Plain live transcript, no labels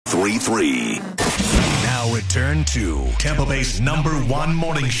98.33. Now return to Tampa Bay's #1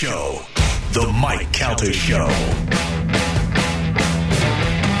 morning show, The Mike Calta Show.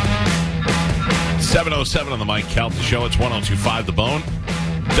 7:07 on the Mike Calta Show. It's 102.5 The Bone.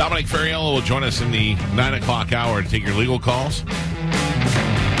 Dominic Ferriello will join us in the 9 o'clock hour to take your legal calls.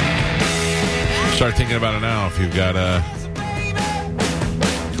 Start thinking about it now. If you've got a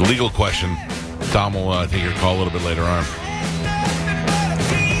legal question, Dom will take your call a little bit later on.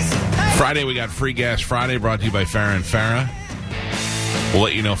 Friday, we got Free Gas Friday, brought to you by Farrah and Farrah. We'll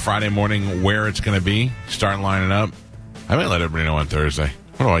let you know Friday morning where it's going to be. Start lining up. I might let everybody know on Thursday.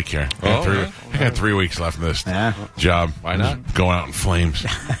 What do I care? I got 3 weeks left in this job. Why not? Going out in flames.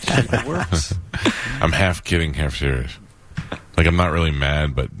 It works. I'm half kidding, half serious. Like, I'm not really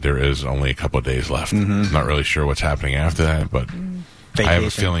mad, but there is only a couple of days left. I'm not really sure what's happening after that, but I have a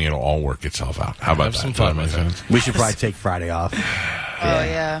feeling it'll all work itself out. How about that? Some fun with it. We should probably take Friday off. Oh,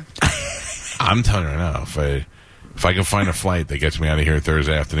 yeah. I'm telling you right now, if I can find a flight that gets me out of here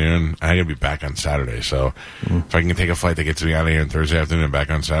Thursday afternoon, I gotta be back on Saturday. So if I can take a flight that gets me out of here on Thursday afternoon and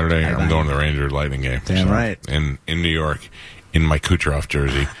back on Saturday, I'm going to the Ranger Lightning game. Damn right. In New York, in my Kucherov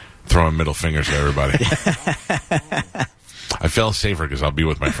jersey, throwing middle fingers to everybody. I feel safer because I'll be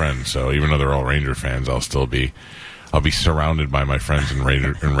with my friends. So even though they're all Ranger fans, I'll be surrounded by my friends in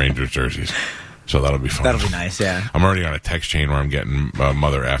Rangers jerseys. So that'll be fun. That'll be nice, yeah. I'm already on a text chain where I'm getting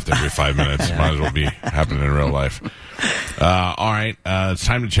mother effed every 5 minutes. Might as well be happening in real life. All right, it's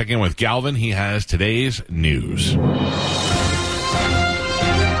time to check in with Galvin. He has today's news. And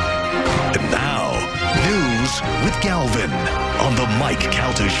now, news with Galvin on the Mike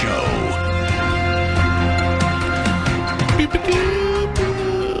Calta Show.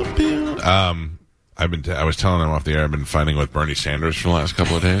 I was telling him off the air, I've been fighting with Bernie Sanders for the last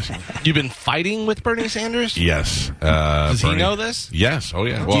couple of days. You've been fighting with Bernie Sanders? Yes. Does Bernie, he know this? Yes. Oh,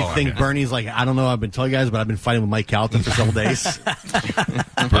 yeah. Do you think Bernie's like, I don't know, I've been telling you guys, but I've been fighting with Mike Calta for several days?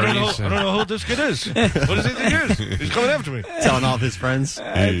 I don't know who this kid is. What does he think he is? He's coming after me. Telling all of his friends.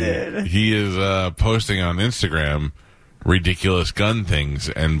 He is posting on Instagram ridiculous gun things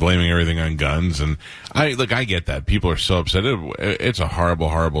and blaming everything on guns. And I get that. People are so upset. It's a horrible,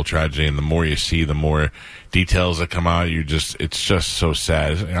 horrible tragedy. And the more you see, the more details that come out, it's just so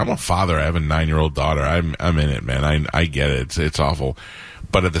sad. I'm a father. I have a 9-year-old daughter. I'm in it, man. I get it. It's awful.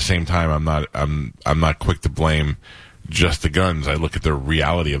 But at the same time, I'm not quick to blame just the guns. I look at the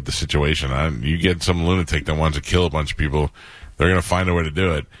reality of the situation. You get some lunatic that wants to kill a bunch of people, they're going to find a way to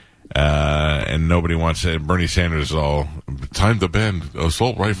do it. And nobody wants it. Bernie Sanders is all, time to ban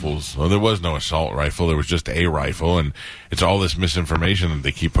assault rifles. Well, there was no assault rifle. There was just a rifle. And it's all this misinformation that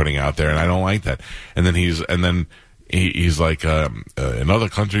they keep putting out there. And I don't like that. And then he's like, in other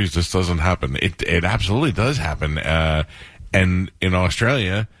countries, this doesn't happen. It absolutely does happen. And in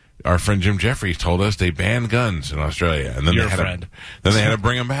Australia, our friend Jim Jeffries told us they banned guns in Australia, and then they had to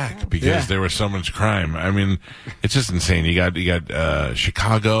bring them back because there was so much crime. I mean, it's just insane. You got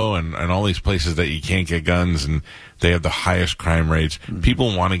Chicago and all these places that you can't get guns, and they have the highest crime rates.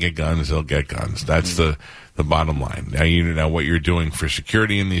 People want to get guns; they'll get guns. That's the bottom line. Now you know what you're doing for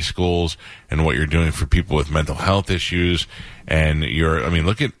security in these schools, and what you're doing for people with mental health issues, and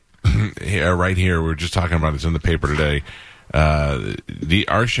look at right here. We were just talking about it's in the paper today.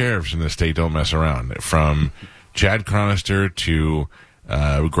 Our sheriffs in the state don't mess around. From Chad Chronister to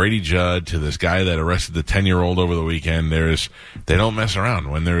Grady Judd to this guy that arrested the 10-year-old over the weekend, they don't mess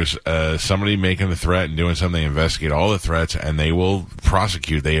around. When there's somebody making a threat and doing something, they investigate all the threats and they will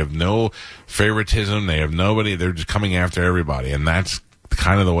prosecute. They have no favoritism. They have nobody. They're just coming after everybody, and that's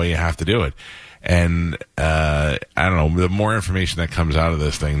kind of the way you have to do it. And I don't know, the more information that comes out of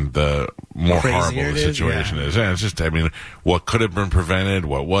this thing, the more horrible the situation is. And it's just, what could have been prevented,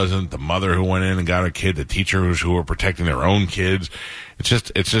 what wasn't, the mother who went in and got her kid, the teachers who were protecting their own kids. It's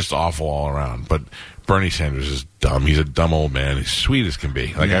just awful all around. But Bernie Sanders is dumb. He's a dumb old man. He's sweet as can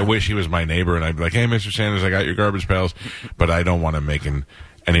be. I wish he was my neighbor and I'd be like, hey, Mr. Sanders, I got your garbage pails. But I don't want him making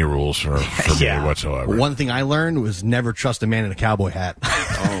any rules for me whatsoever. One thing I learned was never trust a man in a cowboy hat.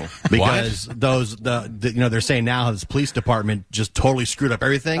 Because they're saying now this police department just totally screwed up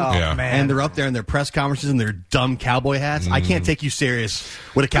everything. Man. And they're up there in their press conferences in their dumb cowboy hats. I can't take you serious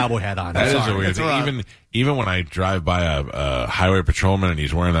with a cowboy hat on. That is a weird thing. Even when I drive by a highway patrolman and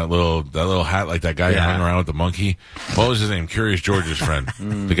he's wearing that little hat like that guy who hung around with the monkey. What was his name? Curious George's friend.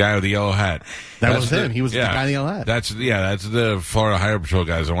 The guy with the yellow hat. That was him. He was the guy in the yellow hat. That's the Florida Highway Patrol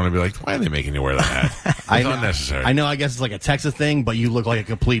guys. I want to be like, why are they making you wear that hat? It's unnecessary. I know, I guess it's like a Texas thing, but you look like a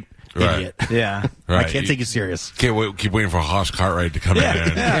complete Right. Idiot. Yeah. Right. I can't take you serious. Keep waiting for Hoss Cartwright to come in there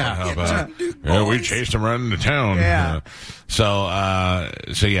and help out. We chased him right into town. Yeah. So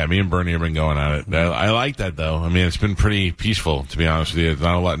yeah, me and Bernie have been going at it. I like that, though. I mean, it's been pretty peaceful, to be honest with you. It's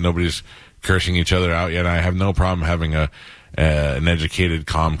not a lot. Nobody's cursing each other out yet. I have no problem having an educated,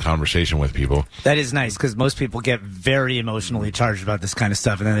 calm conversation with people. That is nice, because most people get very emotionally charged about this kind of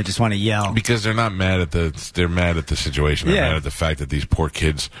stuff, and then they just want to yell. Because they're not mad at they're mad at the situation. They're Yeah. mad at the fact that these poor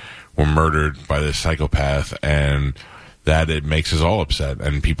kids were murdered by this psychopath, and that it makes us all upset,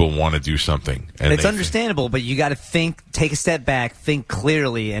 and people want to do something. And It's understandable, but you got to take a step back, think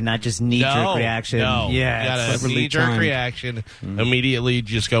clearly, and not just knee-jerk reaction. No, Yeah, you got it's a really knee-jerk timed. reaction. Immediately,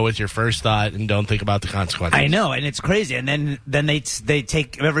 just go with your first thought and don't think about the consequences. I know, and it's crazy. And then they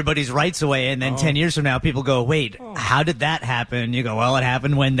take everybody's rights away, and then 10 years from now, people go, "Wait, how did that happen?" You go, "Well, it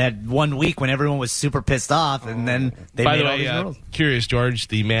happened when that 1 week when everyone was super pissed off, and then they By made the all way, these rules." Curious George,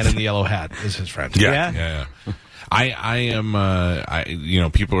 the man in the yellow hat, is his friend. Yeah. I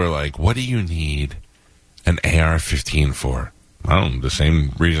am, people are like, what do you need an AR-15 for? I don't know, the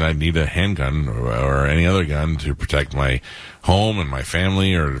same reason I'd need a handgun or any other gun to protect my home and my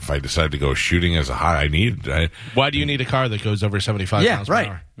family, or if I decide to go shooting as a Why do you need a car that goes over 75 miles per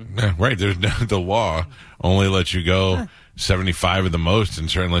hour? Yeah, right. There's the law only lets you go 75 at the most, and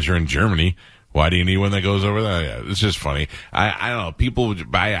certainly unless you're in Germany. Why do you need one that goes over that? Yeah, it's just funny. I don't know. People,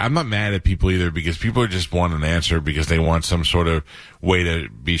 I'm not mad at people either, because people just want an answer because they want some sort of way to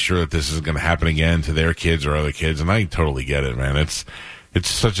be sure that this isn't going to happen again to their kids or other kids. And I totally get it, man. It's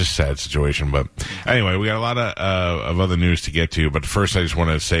such a sad situation. But anyway, we got a lot of other news to get to. But first, I just want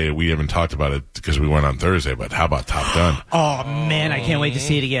to say we haven't talked about it because we went on Thursday. But how about Top Gun? Oh man, I can't wait to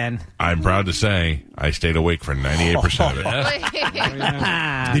see it again. I'm proud to say I stayed awake for 98% of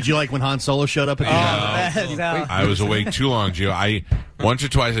it. Did you like when Han Solo showed up at the end? I was awake too long, Gio. Once or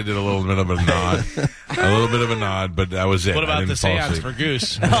twice I did a little bit of a nod, but that was it. What I about didn't the fall seance asleep. for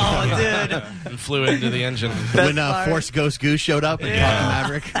Goose? Oh, And flew into the engine. When Force Ghost Goose showed up in Top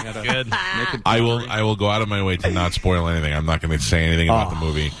Maverick. Good. I will go out of my way to not spoil anything. I'm not going to say anything about the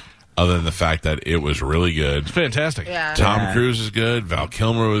movie other than the fact that it was really good. Fantastic. Yeah. Tom Cruise is good. Val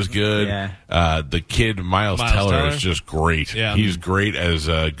Kilmer was good. Yeah. The kid Miles Teller is just great. Yeah. He's great as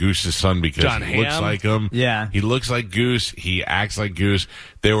Goose's son because John he looks Hamm. like him. Yeah. He looks like Goose. He acts like Goose.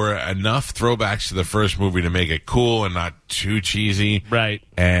 There were enough throwbacks to the first movie to make it cool and not too cheesy. Right.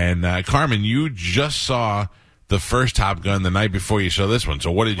 And Carmen, you just saw the first Top Gun the night before you saw this one.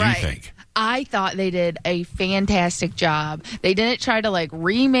 So what did you think? I thought they did a fantastic job. They didn't try to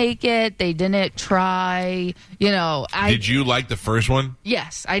remake it. They didn't try, Did you like the first one?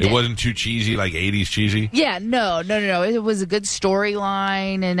 Yes, I did. It wasn't too cheesy, like 80s cheesy? Yeah, no. It was a good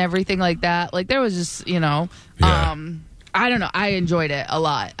storyline and everything like that. There was just, I don't know. I enjoyed it a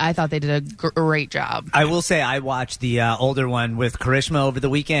lot. I thought they did a great job. I will say I watched the older one with Karishma over the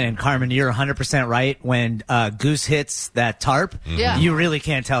weekend, and Carmen, you're 100% right. When Goose hits that tarp, Yeah. you really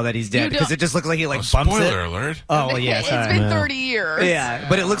can't tell that he's dead because it just looks like he bumps Spoiler it. alert. Oh, well, yeah, It's sorry. been 30 years. Yeah,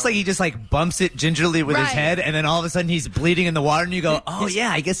 but it looks like he just bumps it gingerly with his Right. head, and then all of a sudden he's bleeding in the water, and you go, "Oh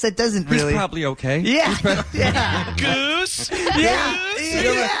yeah, I guess that doesn't He's really." probably okay. Yeah, yeah, Goose? yeah.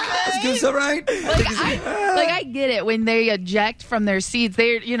 Is Goose all right? I get it when they eject from their seats.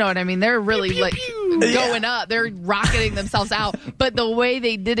 They're, you know what I mean. They're really going up. They're rocketing themselves out. But the way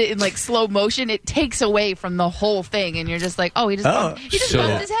they did it in slow motion, it takes away from the whole thing, and you're just like, oh, he just bumped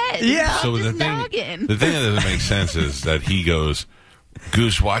his head. Yeah. So His the thing noggin. that doesn't make sense is that he goes,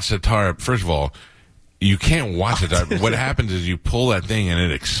 Goose, watch the tarp. First of all, you can't watch the tarp. What happens is you pull that thing and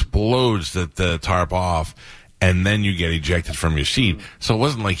it explodes the tarp off, and then you get ejected from your seat. So it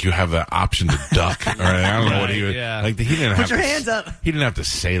wasn't like you have the option to duck. Or I don't know what he was. Yeah. He didn't have your to, hands up. He didn't have to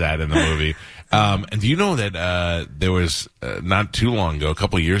say that in the movie. And do you know that there was not too long ago, a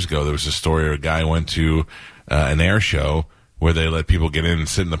couple of years ago, there was a story where a guy went to an air show where they let people get in and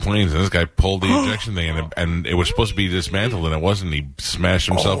sit in the planes, and this guy pulled the ejection thing, and it was supposed to be dismantled, and it wasn't. He smashed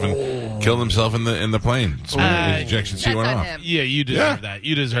himself and killed himself in the plane. So his ejection seat That's went on off. him. Yeah, you deserve that.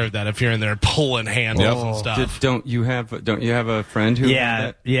 You deserve that if you're in there pulling handles and stuff. Don't you have a friend who? had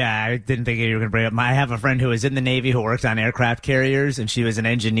that? Yeah. I didn't think you were going to bring it up. I have a friend who was in the Navy who worked on aircraft carriers, and she was an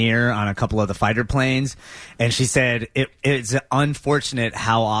engineer on a couple of the fighter planes. And she said it's unfortunate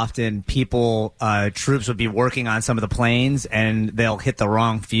how often troops would be working on some of the planes, and they'll hit the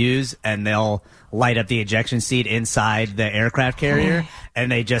wrong fuse, and they'll light up the ejection seat inside the aircraft carrier, and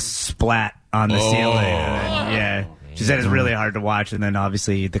they just splat on the ceiling. And yeah. She said it's really hard to watch, and then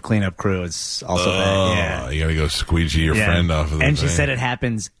obviously the cleanup crew is also there. Yeah. You got to go squeegee your friend off of the And she thing. said it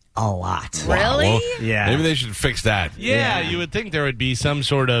happens a lot. Really? Well, Yeah. Maybe they should fix that. Yeah, you would think there would be some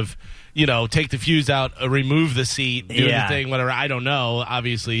sort of, take the fuse out, remove the seat, do the thing, whatever. I don't know.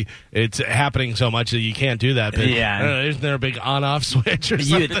 Obviously, it's happening so much that you can't do that. But I don't know, isn't there a big on-off switch or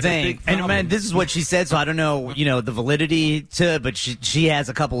something? You'd think. And man, this is what she said, so I don't know, the validity to it, but she has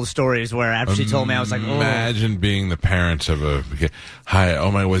a couple of stories where after she told me, I was like, Imagine being the parents of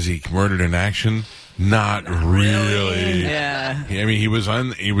was he murdered in action? Not really. Yeah. I mean, he was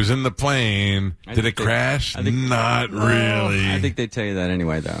in the plane. Did it crash? Not really. I think they tell you that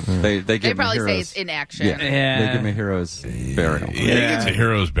anyway, though. They give probably him say heroes. it's in action. Yeah. They give him a hero's burial. Yeah, it's a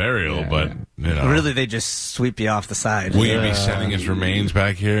hero's burial, but Really, they just sweep you off the side. will you be sending his remains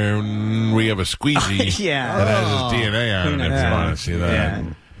back here? We have a squeegee that has his DNA on it. If you want to see that,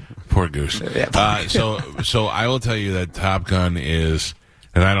 poor goose. So I will tell you that Top Gun is.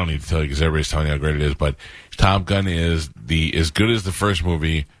 And I don't need to tell you because everybody's telling you how great it is, but Top Gun is as good as the first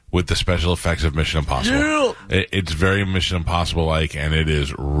movie with the special effects of Mission Impossible. It's very Mission Impossible-like, and it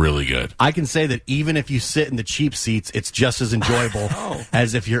is really good. I can say that even if you sit in the cheap seats, it's just as enjoyable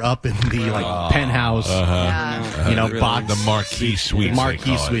as if you're up in the penthouse, box, The marquee suites.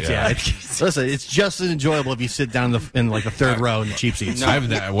 Marquee suites, Listen, it's just as enjoyable if you sit down in the third row in the cheap seats.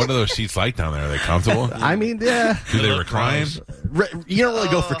 What are those seats like down there? Are they comfortable? I mean, yeah. Do they recline? You don't really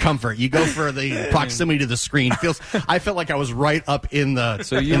go for comfort. You go for the proximity to the screen. I felt like I was right up in the.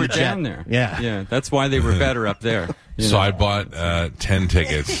 So you were down there. Yeah. That's why they were better up there. So I bought 10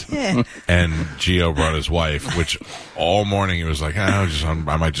 tickets, and Gio brought his wife, which all morning he was like, I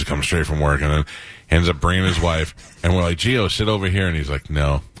might just come straight from work, and then he ends up bringing his wife, and we're like, Gio, sit over here, and he's like,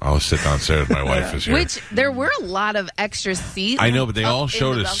 no, I'll sit downstairs. My wife is here. Which there were a lot of extra seats. I know, but they all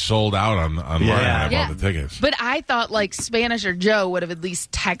showed as sold out online when I bought the tickets. But I thought Spanish or Joe would have at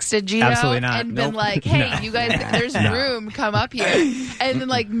least texted Gio Absolutely not. and been like, hey, you guys, there's room, come up here. And then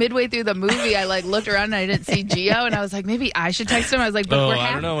midway through the movie, I looked around and I didn't see Gio, and I was like, maybe I should text him. I was like, but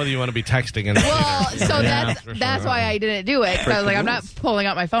I don't know whether you want to be texting in Well, so that's why I didn't do it. So I was like, I'm not pulling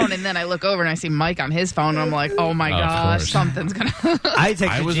out my phone, and then I look over and I see Mike on his phone, and I'm like, oh my gosh, something's gonna. I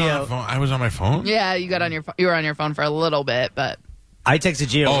texted Gio. I was on my phone. Yeah, you were on your phone for a little bit, but I texted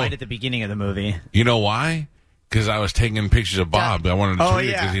Gio right at the beginning of the movie. You know why? Because I was taking pictures of Bob. I wanted to tweet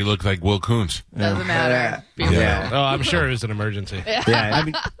it because he looked like Will Kuntz. Doesn't matter. Oh, I'm sure it was an emergency. I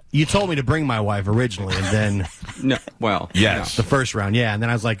mean, you told me to bring my wife originally, and then the first round, and then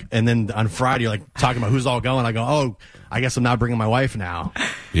I was like, and then on Friday, you're talking about who's all going. I go, oh, I guess I'm not bringing my wife now.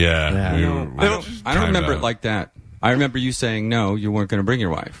 Yeah. I don't remember it like that. I remember you saying no, you weren't going to bring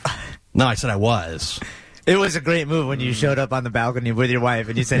your wife. No, I said I was. It was a great move when you showed up on the balcony with your wife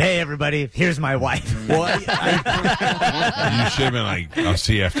and you said, hey, everybody, here's my wife. Well, you should have been like, I'll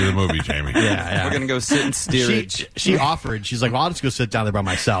see you after the movie, Jamie. Yeah. We're going to go sit in steerage. She offered. She's like, well, I'll just go sit down there by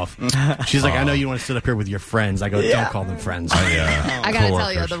myself. She's like, I know you want to sit up here with your friends. I go, don't call them friends. I got to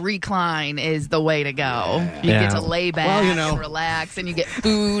tell you, the recline is the way to go. You get to lay back and relax, and you get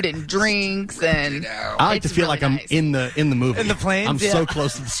food and drinks. And I like to feel like I'm in the movie. In the planes? I'm so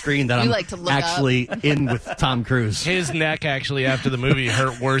close to the screen that I'm like to look actually in with Tom Cruise. His neck actually after the movie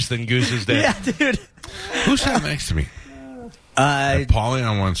hurt worse than Goose's did. Yeah, dude. Who sat next to me? Paulie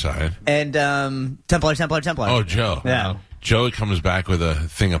on one side. And Templar. Oh, Joe. Yeah. Joe comes back with a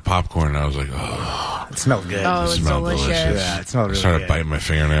thing of popcorn, and I was like, oh. It smelled good. Oh, it's delicious. Yeah, it smelled really I started good. biting my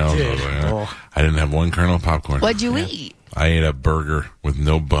fingernails. I was like, I didn't have one kernel of popcorn. What'd you eat? I ate a burger with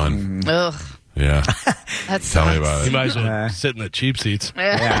no bun. Ugh. Yeah. That's Tell me about it. You might as well sit in the cheap seats.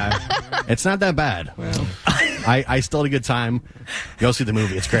 Yeah. It's not that bad. Well, I still had a good time. Go see the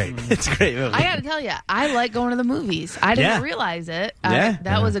movie. It's great. It's a great movie. I got to tell you, I like going to the movies. I didn't realize it.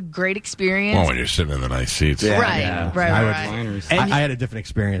 That was a great experience. Well, when you're sitting in the nice seats. Right. I had a different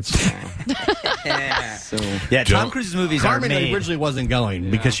experience. Tom Cruise's movies Carmen are made. originally wasn't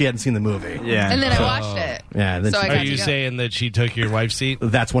going because she hadn't seen the movie. Yeah. And then I watched it. Yeah. Then So I Are got you to go. saying that she took your wife's seat?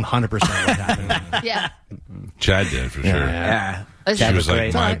 that's 100% what happened. Yeah. Chad did, for sure. Yeah. She was like,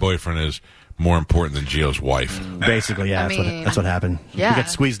 great. my boyfriend is more important than Gio's wife. Basically, yeah, that's what happened. Yeah. You get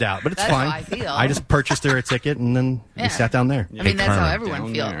squeezed out, but it's That's fine. how I feel. I just purchased her a ticket and then we sat down there. I mean, that's how Carmen. everyone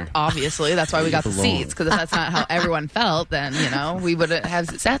Down feels. there. Obviously, that's why we got the seats. Because if that's not how everyone felt, then we would have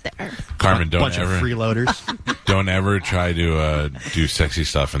sat there. Carmen, Bunch of freeloaders. don't ever try to do sexy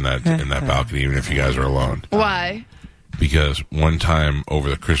stuff in that balcony, even if you guys are alone. Why? Because one time over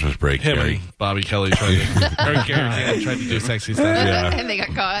the Christmas break, Him Gary, and Bobby Kelly tried to do sexy stuff. Yeah. And they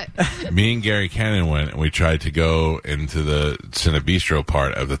got caught. me and Gary Cannon went and we tried to go into the Cine Bistro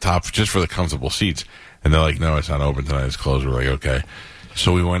part of the top just for the comfortable seats. And they're like, no, it's not open tonight. It's closed. We're like, okay.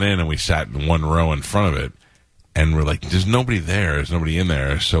 So we went in and we sat in one row in front of it. And we're like, there's nobody there. There's nobody in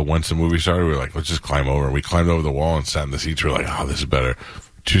there. So once the movie started, we were like, let's just climb over. We climbed over the wall and sat in the seats. We were like, oh, this is better.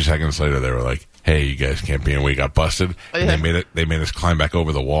 2 seconds later, they were like, hey, you guys can't be in. We got busted. And they made us climb back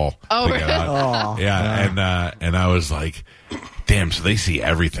over the wall. Oh, to really? get out. Yeah. And I was like, damn, so they see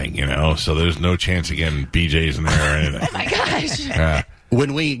everything, so there's no chance of getting BJ's in there or anything. Oh, my gosh. Yeah.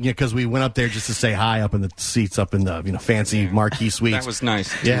 When because we went up there just to say hi up in the seats, up in the fancy marquee suites. That was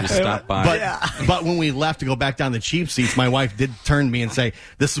nice. Yeah, to stop by. But when we left to go back down the cheap seats, my wife did turn to me and say,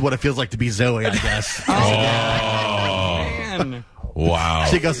 "This is what it feels like to be Zoe, I guess." Man. Wow.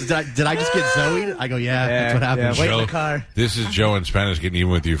 She goes, did I just get Zoe? I go, yeah, that's what happened. Wait in the car. This is Joe in Spanish getting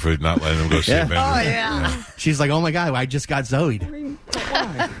even with you for not letting him go see Avengers. Oh, yeah. She's like, oh my God, I just got Zoe'd.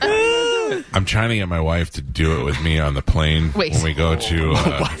 I'm trying to get my wife to do it with me on the plane when we go to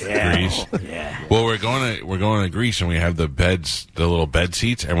Greece. Yeah. Well, we're going to Greece and we have the little bed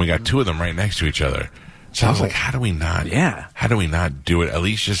seats, and we got 2 of them right next to each other. So I was like, how do we not? Yeah. How do we not do it? At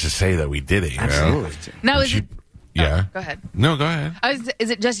least just to say that we did it. Absolutely. Now, And is she- it... Yeah. Oh, go ahead. No, go ahead. Is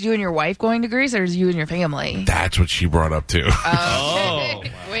it just you and your wife going to Greece, or is you and your family? That's what she brought up too. Oh.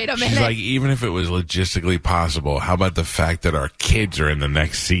 Wait a minute. She's like, even if it was logistically possible, how about the fact that our kids are in the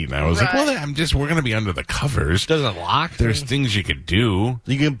next seat? And I was like, Right. well, we're going to be under the covers. Doesn't lock. There's things you could do.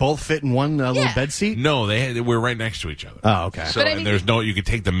 You can both fit in one little bed seat? No, we're right next to each other. Oh, okay. So, But I and mean- there's you could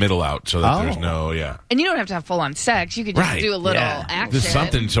take the middle out so that there's no, And you don't have to have full-on sex. You could just Right. do a little Yeah. action. There's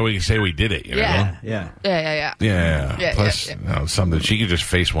something so we can say we did it, you know? Yeah. Yeah. Yeah. Yeah. Plus, something. She could just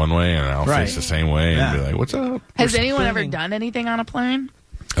face one way and I'll face the same way and be like, what's up? Has anyone ever done anything on a plane?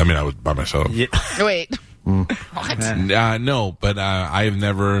 I mean, I was by myself. Yeah. Wait. What? No, but I've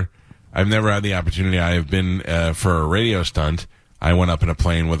never had the opportunity. I have been for a radio stunt. I went up in a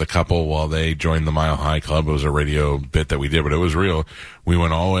plane with a couple while they joined the Mile High Club. It was a radio bit that we did, but it was real. We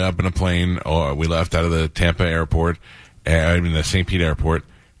went all the way up in a plane. We left out of the Tampa airport, the St. Pete airport,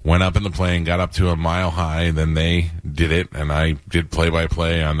 went up in the plane, got up to a Mile High, then they did it, and I did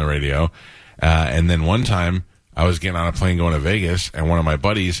play-by-play on the radio. And then one time, I was getting on a plane going to Vegas, and one of my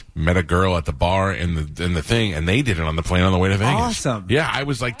buddies met a girl at the bar in the thing, and they did it on the plane on the way to Vegas. Awesome. Yeah, I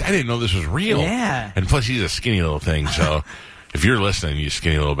was like, I didn't know this was real. Yeah. And plus, he's a skinny little thing, so if you're listening, you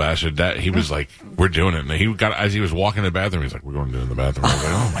skinny little bastard, he was like, we're doing it. And he got, as he was walking to the bathroom, he's like, we're going to do it in the bathroom. I was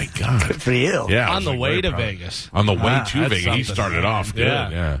like, oh my God. Good for you. Yeah. I On was the like, way very to proud. Vegas. On the way Wow, to that's Vegas. He something. started off good.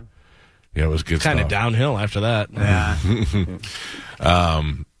 Yeah. Yeah, it was good Kind of stuff. downhill after that. Yeah.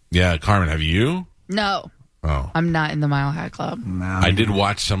 Yeah, Carmen, have you? No. Oh. I'm not in the Mile High Club. I did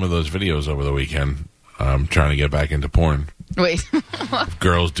watch some of those videos over the weekend. I'm trying to get back into porn. Wait.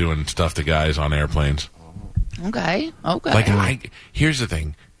 Girls doing stuff to guys on airplanes. Okay. Like, here's the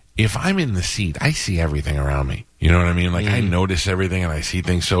thing. If I'm in the seat, I see everything around me. You know what I mean? Like, I notice everything and I see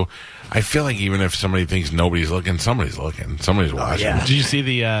things. So I feel like even if somebody thinks nobody's looking. Somebody's watching. yeah. Did you see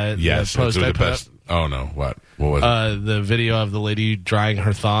the Yes, the post it was I the put best. Oh, no. What was it? the video of the lady drying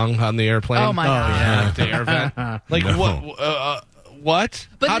her thong on the airplane? Oh, my God. The air vent. Like, No. what?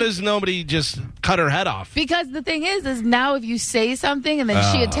 But How does nobody just cut her head off? Because the thing is now if you say something and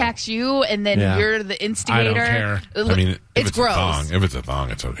then she attacks you and then you're the instigator. care. I mean, if it's gross. a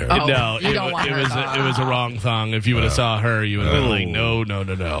thong, it's okay. Oh. No, you don't want it her was thong. it was a wrong thong. If you would have saw her, you would have been like,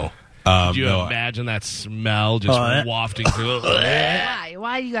 no. Could you no, imagine that smell just wafting through?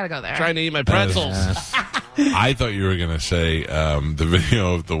 Why you gotta go there? Trying to eat my pretzels. I thought you were going to say the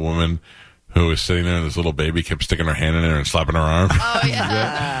video of the woman who was sitting there and this little baby kept sticking her hand in there and slapping her arm. Oh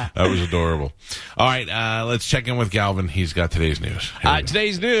yeah. That was adorable. All right, let's check in with Galvin. He's got today's news. Here we go.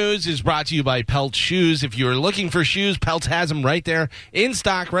 Today's news is brought to you by Pelt Shoes. If you're looking for shoes, Pelt has them right there in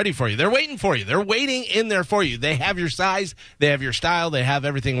stock, ready for you. They're waiting for you. They're waiting in there for you. They have your size. They have your style. They have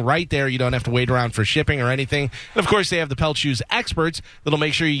everything right there. You don't have to wait around for shipping or anything. And, of course, they have the Pelt Shoes experts that'll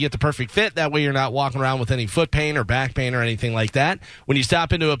make sure you get the perfect fit. That way you're not walking around with any foot pain or back pain or anything like that. When you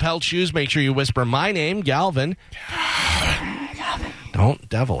stop into a Pelt Shoes, make sure you whisper my name, Galvin. Don't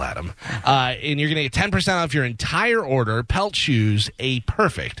devil at him. And you're going to get 10% off your entire order. Pelt Shoes, a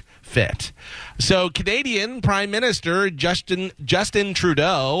perfect fit. So Canadian Prime Minister Justin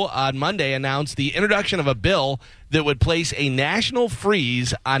Trudeau on Monday announced the introduction of a bill that would place a national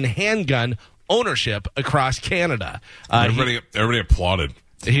freeze on handgun ownership across Canada. Everybody applauded.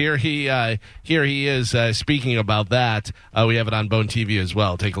 Here he is speaking about that. We have it on Bone TV as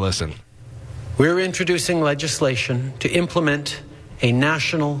well. Take a listen. We're introducing legislation to implement a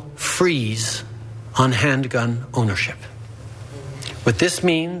national freeze on handgun ownership. What this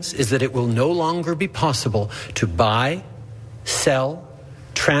means is that it will no longer be possible to buy, sell,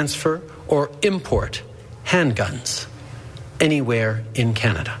 transfer, or import handguns anywhere in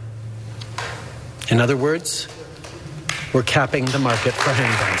Canada. In other words, we're capping the market for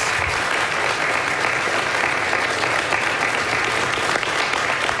handguns.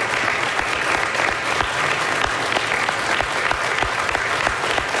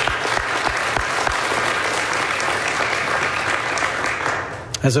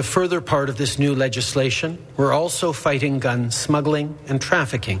 As a further part of this new legislation, we're also fighting gun smuggling and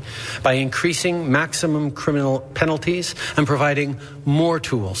trafficking by increasing maximum criminal penalties and providing more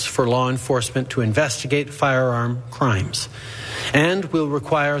tools for law enforcement to investigate firearm crimes. And we'll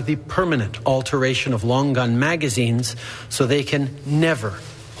require the permanent alteration of long gun magazines so they can never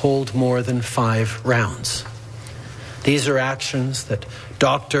hold more than 5 rounds. These are actions that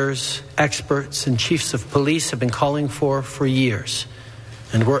doctors, experts, and chiefs of police have been calling for years.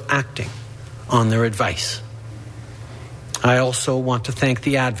 And we're acting on their advice. I also want to thank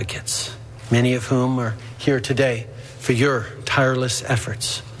the advocates, many of whom are here today, for your tireless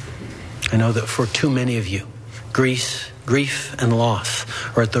efforts. I know that for too many of you, grief and loss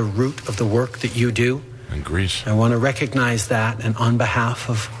are at the root of the work that you do. And Greece. I want to recognize that, and on behalf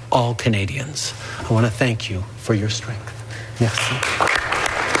of all Canadians, I want to thank you for your strength. Yes.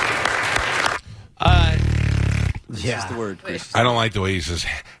 That's the word, Chris. I don't like the way he says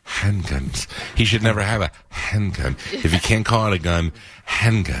handguns. He should never have a handgun. If you can't call it a gun,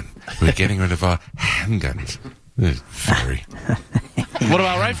 handgun. We're getting rid of our handguns. Very. What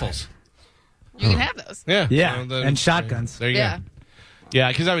about rifles? You can have those. Yeah. Yeah, and shotguns. There you Yeah. go. Yeah,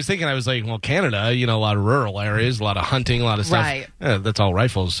 because I was thinking, I was like, well, Canada, a lot of rural areas, a lot of hunting, a lot of stuff. Right. Yeah, that's all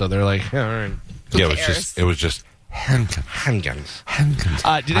rifles. So they're like, yeah, all right. Yeah, cares? it was just handguns.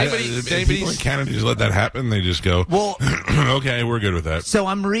 Handguns. Did anybody people in Canada just let that happen? They just go, Well, okay, we're good with that. so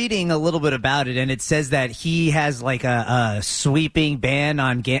I'm reading a little bit about it, and it says that he has like a sweeping ban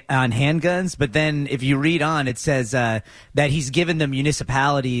on handguns. But then, if you read on, it says that he's given the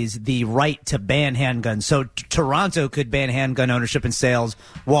municipalities the right to ban handguns. So Toronto could ban handgun ownership and sales,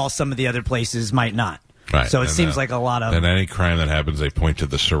 while some of the other places might not. Right. So it And, seems like a lot of. And any crime that happens, they point to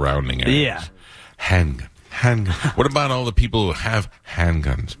the surrounding areas. Yeah. Handgun. What about all the people who have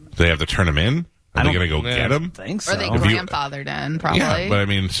handguns? Do they have to turn them in? Are they going to go get them? I think so. Or they If you- grandfathered in, probably. Yeah, but I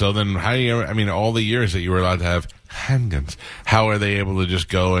mean, so then how do you, all the years that you were allowed to have handguns, how are they able to just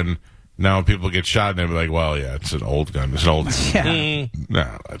go and now people get shot and they're like, well, yeah, it's an old gun. It's an old gun. Yeah.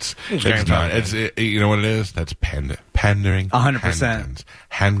 No, it's not. You know what it is? That's pandering. 100%.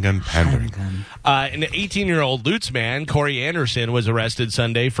 Handgun pandering. An 18-year-old Lutz man, Corey Anderson, was arrested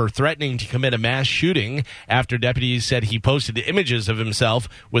Sunday for threatening to commit a mass shooting after deputies said he posted images of himself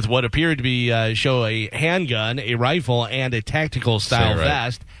with what appeared to be show a handgun, a rifle, and a tactical-style Say it right.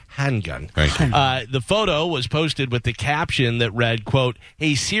 vest. Handgun. Thank you. The photo was posted with the caption that read, quote,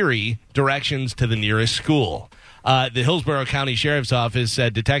 "Hey Siri, directions to the nearest school." The Hillsborough County Sheriff's Office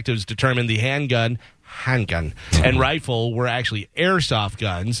said detectives determined the handgun, and rifle were actually airsoft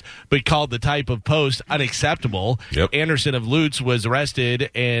guns, but called the type of post unacceptable. Yep. Anderson of Lutz was arrested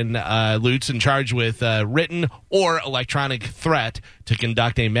in Lutz and charged with written or electronic threat to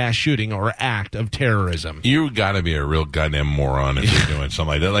conduct a mass shooting or act of terrorism. You got to be a real goddamn moron if you're doing something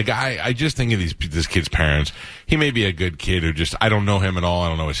like that. Like I just think of this kid's parents. He may be a good kid who just, I don't know him at all. I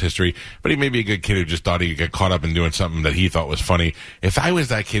don't know his history, but he may be a good kid who just thought he could get caught up in doing something that he thought was funny. If I was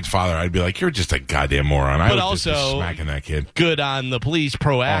that kid's father, I'd be like, you're just a goddamn moron. I But would also, just be smacking that kid. Good on the police,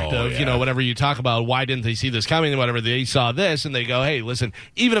 proactive. Oh, yeah. Whenever you talk about why didn't they see this coming, whatever, they saw this and they go, hey, listen,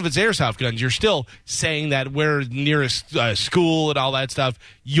 even if it's airsoft guns, you're still saying that we're nearest school and all that stuff.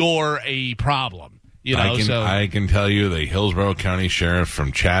 You're a problem. I can tell you the Hillsborough County Sheriff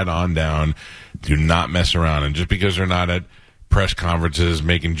from Chad on down do not mess around. And just because they're not at press conferences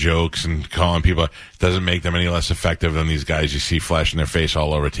making jokes and calling people doesn't make them any less effective than these guys you see flashing their face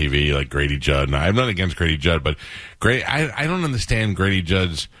all over TV like Grady Judd. And I'm not against Grady Judd, but I don't understand Grady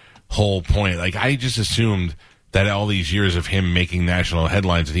Judd's whole point. Like, I just assumed that all these years of him making national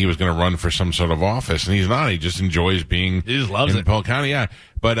headlines that he was going to run for some sort of office, and he's not. He just enjoys being He just loves in it. Polk County, yeah.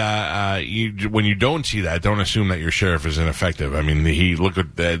 But when you don't see that, don't assume that your sheriff is ineffective. I mean,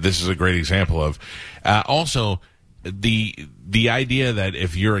 this is a great example of also the idea that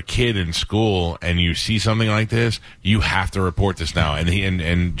if you're a kid in school and you see something like this, you have to report this now.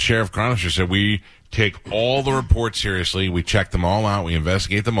 And Sheriff Cronister said we take all the reports seriously. We check them all out. We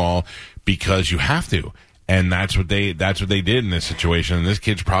investigate them all because you have to. And that's what they did in this situation. And this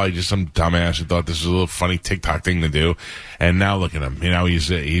kid's probably just some dumbass who thought this was a little funny TikTok thing to do. And now look at him.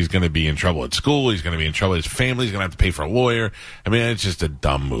 He's going to be in trouble at school. He's going to be in trouble. His family's going to have to pay for a lawyer. I mean, it's just a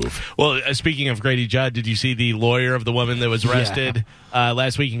dumb move. Well, speaking of Grady Judd, did you see the lawyer of the woman that was arrested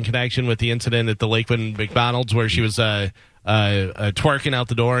last week in connection with the incident at the Lakewood McDonald's where she was twerking out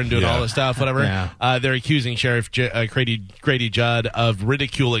the door and doing all this stuff, whatever. Yeah. They're accusing Sheriff Grady Judd of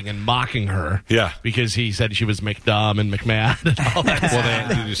ridiculing and mocking her. Yeah. Because he said she was McDumb and McMahon and all that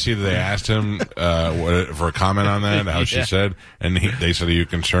stuff. Did you see that they asked him for a comment on that, how she said? And they said, are you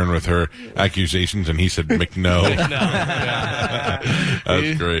concerned with her accusations? And he said, McNo.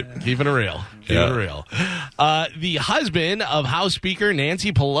 That's great. Keeping it real. Keeping it real. The husband of House Speaker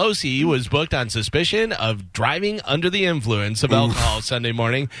Nancy Pelosi was booked on suspicion of driving under the influence of alcohol Sunday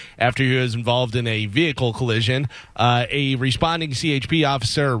morning after he was involved in a vehicle collision. A responding CHP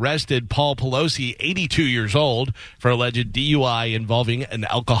officer arrested Paul Pelosi, 82 years old, for alleged DUI involving an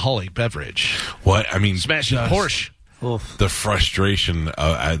alcoholic beverage. What? I mean, smashing Porsche. Oof. The frustration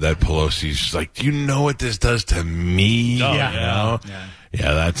that Pelosi's like, do you know what this does to me? Oh, yeah.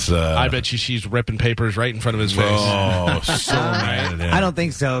 Yeah, that's... I bet she's ripping papers right in front of his face. Oh, so mad at him. I don't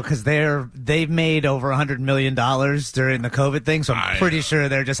think so, because they've made over $100 million during the COVID thing, so I'm pretty sure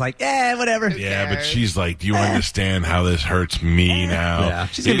they're just like, whatever. Yeah, but she's like, do you understand how this hurts me now? Yeah.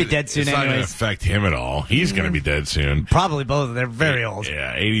 She's going to be dead soon anyways. It's not going to affect him at all. He's going to be dead soon. Probably both. They're very old.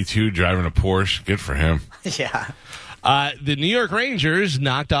 Yeah, 82, driving a Porsche. Good for him. Yeah. The New York Rangers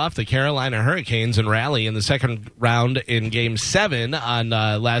knocked off the Carolina Hurricanes in Raleigh in the second round in Game 7 on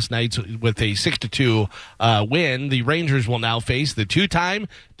last night with a 6-2 win. The Rangers will now face the two-time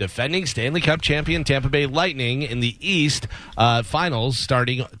defending Stanley Cup champion Tampa Bay Lightning in the East Finals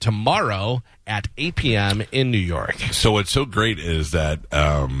starting tomorrow at 8 p.m. in New York. So what's so great is that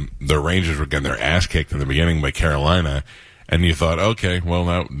the Rangers were getting their ass kicked in the beginning by Carolina, and you thought, okay, well,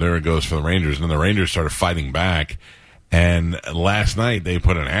 now there it goes for the Rangers. And then the Rangers started fighting back. And last night they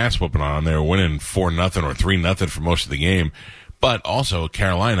put an ass whooping on them. They were winning 4-0 or 3-0 for most of the game. But also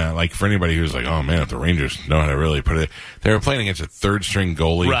Carolina, like for anybody who's like, oh man, if the Rangers know how to really put it, they were playing against a third string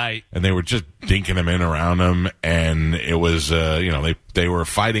goalie, right? And they were just dinking him in around them, and it was, they were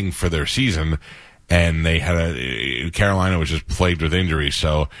fighting for their season, and they had Carolina was just plagued with injuries.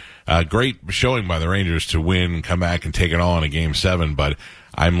 So great showing by the Rangers to win, come back, and take it all in a Game 7. But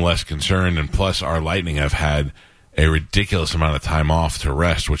I'm less concerned, and plus our Lightning have had a ridiculous amount of time off to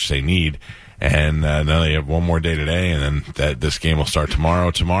rest, which they need. And now they have one more day today, and then this game will start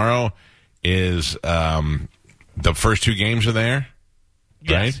tomorrow. Tomorrow is the first two games are there,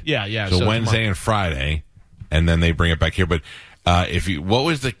 right? Yes. Yeah. So Wednesday tomorrow and Friday, and then they bring it back here. But what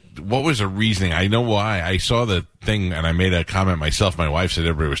was the reasoning? I know why. I saw the thing, and I made a comment myself. My wife said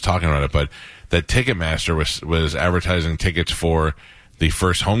everybody was talking about it, but that Ticketmaster was advertising tickets for the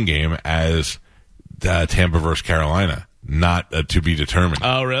first home game as Tampa versus Carolina, not to be determined.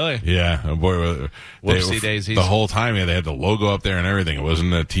 Oh, really? Yeah. Boy, whoopsie daisies. The whole time, they had the logo up there and everything. It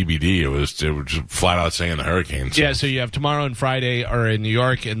wasn't a TBD. It was just flat out saying the Hurricanes. Yeah, so you have tomorrow and Friday are in New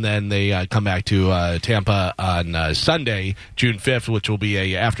York, and then they come back to Tampa on Sunday, June 5th, which will be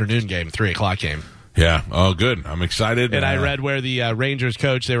a afternoon game, 3 o'clock game. Yeah. Oh, good. I'm excited. And I read where the Rangers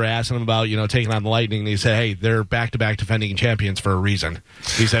coach, they were asking him about, taking on the Lightning. And he said, hey, they're back-to-back defending champions for a reason.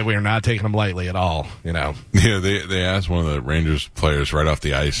 He said, we are not taking them lightly at all, Yeah, they asked one of the Rangers players right off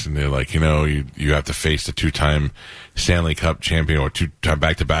the ice, and they're like, you have to face the two-time Stanley Cup champion or two-time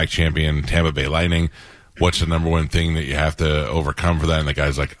back-to-back champion Tampa Bay Lightning. What's the number one thing that you have to overcome for that? And the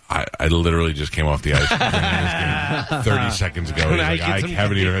guy's like, I literally just came off the ice 30 seconds ago. I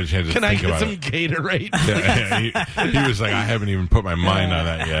haven't even had a chance to think about it. Can I get some Gatorade? Yeah, he was like, I haven't even put my mind on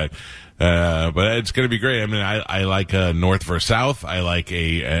that yet. But it's going to be great. I mean, I like North versus South. I like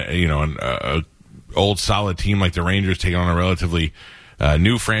an old solid team like the Rangers taking on a relatively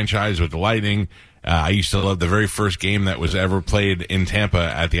new franchise with the Lightning. I used to love the very first game that was ever played in Tampa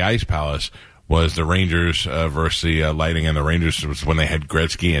at the Ice Palace was the Rangers versus the Lightning, and the Rangers was when they had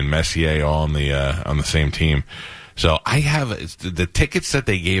Gretzky and Messier all on the same team. So I have the tickets that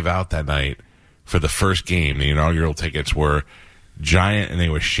they gave out that night for the first game. The inaugural tickets were giant, and they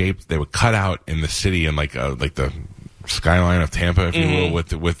were shaped. They were cut out in the city in like the skyline of Tampa, if you will,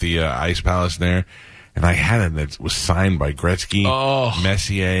 with the Ice Palace there. And I had it that was signed by Gretzky,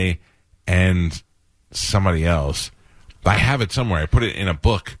 Messier, and somebody else. I have it somewhere. I put it in a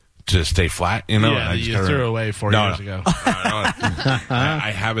book to stay flat, Yeah, you threw away 4 years ago.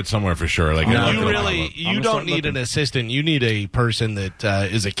 I have it somewhere for sure. Like you don't need an assistant. You need a person that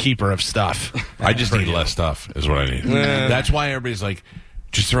is a keeper of stuff. I just need less stuff is what I need. That's why everybody's like,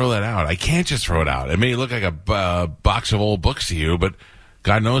 just throw that out. I can't just throw it out. It may look like a box of old books to you, but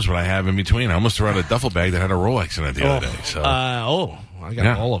God knows what I have in between. I almost threw out a duffel bag that had a Rolex in it the other day. So. I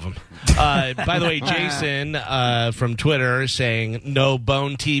got all of them. By the way, Jason from Twitter saying, no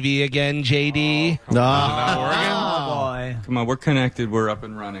Bone TV again, JD. No. Is it not working? Oh, boy. Come on, we're connected. We're up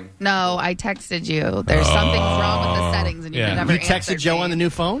and running. No, I texted you. There's something's wrong with the settings, and you can never You texted Joe on the new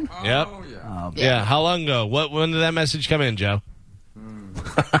phone? Yep. Oh, yeah. Yeah. How long ago? When did that message come in, Joe?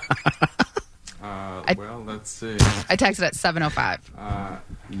 Well, let's see. I texted at 7:05.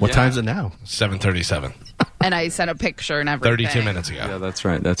 What time is it now? 7:37. And I sent a picture and everything. 32 minutes ago. Yeah, that's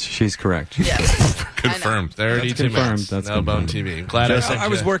right. She's correct. Yes. Confirmed. 32 confirmed. minutes. That's no Bone confirmed. TV. Glad I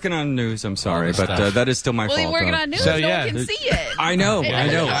was working on news. I'm sorry, but that is still my Well, fault. you're working on news. So, no yeah. one can see it. I know.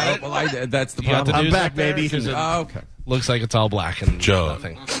 Right. Well, that's the You got the problem. news back, up there? baby. 'Cause it Okay. looks like it's all black and Joe.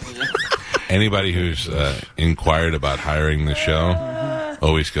 nothing. Anybody who's inquired about hiring the show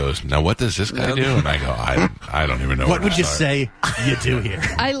always goes, now what does this guy do? And I go, I don't even know. What would to you start. say you do here?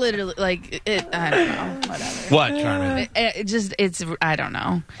 I literally, like, it, I don't know. Whatever. What, Carmen? It's, I don't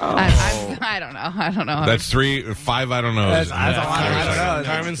know. Oh. I don't know. I don't know. That's 5 I don't know. That's a lot. I don't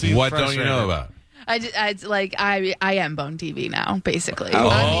know. Carmen seems What don't you frustrated. know about? I am Bone TV now, basically.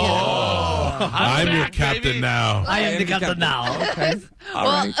 I'm your captain now. I am the captain now. Okay.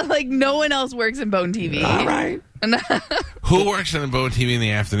 Well, like, no one else works in Bone TV. All right. Who works on the Bone TV in the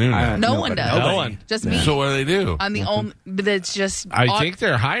afternoon now? No one does. No one. Just me. So what do they do? I'm the only. But it's just. I think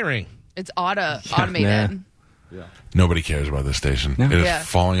they're hiring. it's automated. Nobody cares about this station. It is Yeah.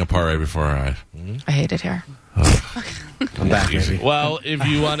 falling apart right before our eyes. I hate it here. I'm back, Easy. baby. Well, if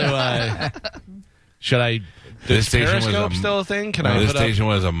you want to, should I? This Is station was Periscope still a thing? Can I this put up? station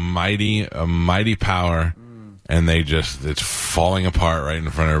was a mighty power, and it's falling apart right in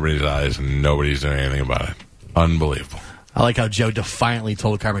front of everybody's eyes, and nobody's doing anything about it. Unbelievable. I like how Joe defiantly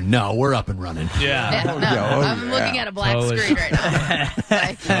told Carmen, no, we're up and running. Yeah. I'm looking at a black Totally. screen right now.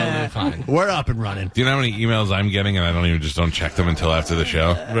 Like, Totally fine. We're up and running. Do you know how many emails I'm getting, and I don't check them until after the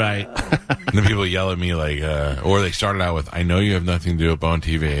show? Right. And then people yell at me like, or they started out with, "I know you have nothing to do with Bone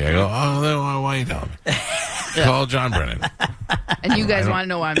TV." I go, "Oh, then why are you telling me?" Call John Brennan. and you guys want to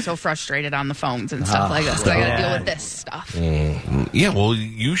know why I'm so frustrated on the phones and stuff like this. I got to deal with this stuff. Yeah, well,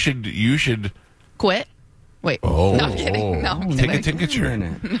 you should. Quit? Wait. Oh, no, I'm kidding. No, I'm take a kidding.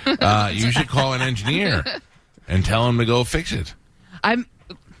 temperature. You should call an engineer and tell him to go fix it.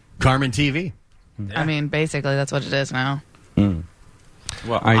 Carmen TV. I mean, basically, that's what it is now.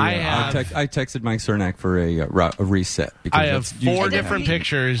 Well, I texted Mike Cernak for a reset. Because I have that's 4 usually- different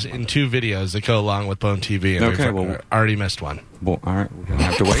pictures and 2 videos that go along with Bone TV, and Okay, we've already missed one. Well, all right, we're gonna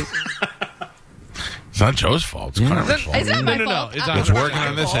have to wait. It's not Joe's fault. It's Carmen's fault. It's not my No. fault. It's not It's working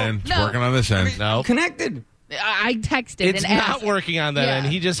on this end. It's No. working on this end. No. Connected. I texted It's and not asked. working on that Yeah. end.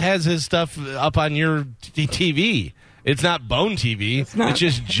 He just has his stuff up on your TV. It's not Bone TV. It's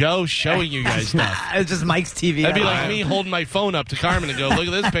just Joe showing you guys stuff. It's just Mike's TV. That'd be like me holding my phone up to Carmen and go, "Look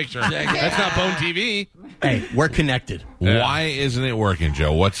at this picture." That's not Bone TV. Hey, we're connected. Why isn't it working,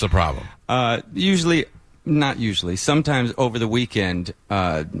 Joe? What's the problem? Not usually. Sometimes over the weekend,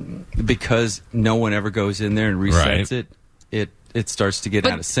 because no one ever goes in there and resets it starts to get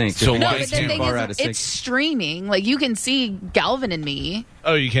out of sync. So If it why No, gets but the too thing far is, out of sync- it's streaming. Like, you can see Galvin and me.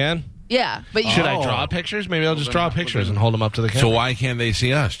 Oh, you can? Yeah, but Should I draw pictures? Maybe I'll just draw pictures and hold them up to the camera. So why can't they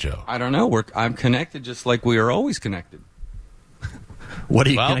see us, Joe? I don't know. I'm connected just like we are always connected. What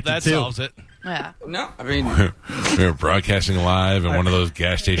are you Well, connected that to? solves it. Yeah. No, I mean, We were broadcasting live in one of those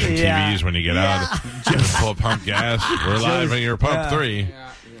gas station TVs when you get out, just pull pump gas. We're live in your pump 3.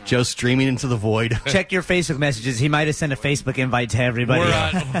 Joe streaming into the void. Check your Facebook messages. He might have sent a Facebook invite to everybody.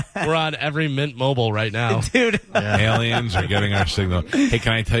 We're on every Mint Mobile right now. Dude. Aliens are getting our signal. Hey,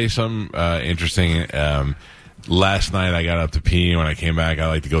 can I tell you something interesting? Last night I got up to pee. When I came back, I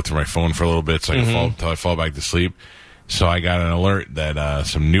like to go through my phone for a little bit so I can fall until I fall back to sleep. So I got an alert that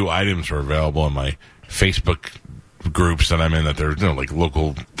some new items were available in my Facebook groups that I'm in. That they're like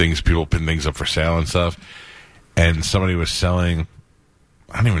local things. People pin things up for sale and stuff. And somebody was selling.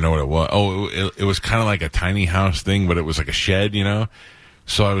 I don't even know what it was. Oh, it was kind of like a tiny house thing, but it was like a shed,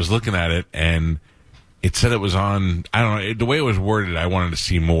 So I was looking at it, and it said it was on, I don't know, the way it was worded, I wanted to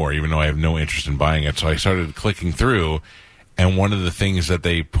see more, even though I have no interest in buying it. So I started clicking through, and one of the things that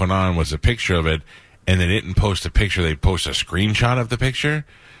they put on was a picture of it, and they didn't post a picture, they post a screenshot of the picture.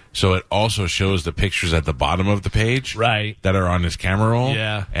 So it also shows the pictures at the bottom of the page. Right. That are on his camera roll.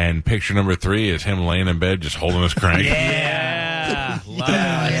 Yeah. And picture number 3 is him laying in bed just holding his crank. Yeah.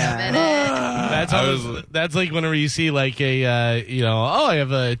 Yeah. That's like whenever you see like a, I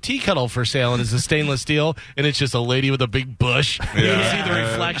have a tea kettle for sale and it's a stainless steel and it's just a lady with a big bush. You can see the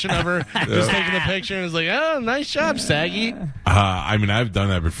reflection of her just taking the picture and it's like, oh, nice job, Saggy. I mean, I've done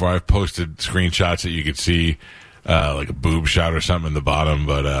that before. I've posted screenshots that you could see, like a boob shot or something in the bottom,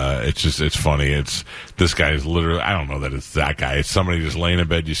 but it's funny. This guy's literally, I don't know that it's that guy. It's somebody just laying in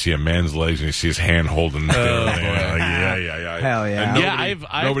bed. You see a man's legs and you see his hand holding. Hell yeah. And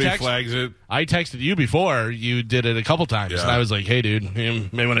nobody flags it. I texted you before. You did it a couple times. And I was like, hey, dude, you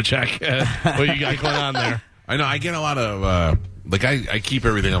may want to check what you got going on there. I know. I get a lot of, I keep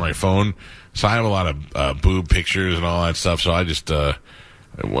everything on my phone. So I have a lot of boob pictures and all that stuff. So I just,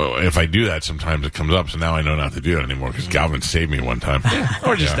 if I do that, sometimes it comes up. So now I know not to do it anymore because Galvin saved me one time.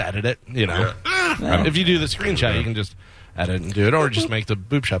 Or just edit it, If you do the screenshot, you can just edit and do it, or just make the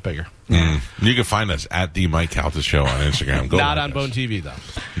boob shot bigger. You can find us at the Mike Calta Show on Instagram. Go Not on Bone TV, though.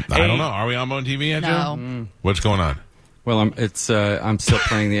 I don't know. Are we on Bone TV yet, Joe? No. What's going on? Well, I'm still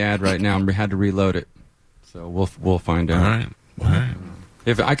playing the ad right now. I had to reload it, so we'll find out. All right.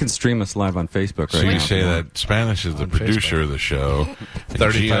 If I can stream us live on Facebook right now. So you say that Spanish is the producer of the show.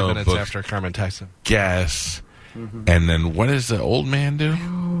 35 minutes after Carmen Tyson. Guess. And then what does the old man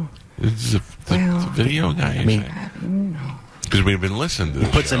do? This is the video guy. Because we've been listening to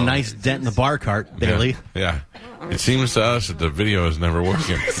this. Puts a nice dent in the bar cart, Bailey. Yeah. It seems to us that the video is never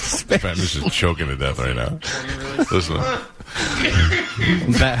working. Spanish is choking to death right now. Listen.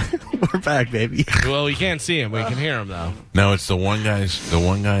 We're back, baby. Well, we can't see him. We can hear him, though. No, it's the one guy's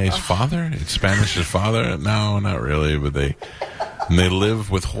father. It's Spanish's father. No, not really. But they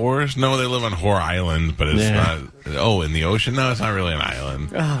live with whores. No, they live on Whore Island, but it's not. Oh, in the ocean? No, it's not really an island.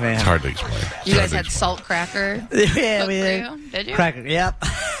 Oh man, it's hard to explain. You guys had salt cracker. Yeah, we did. Did you? Cracker. Yep.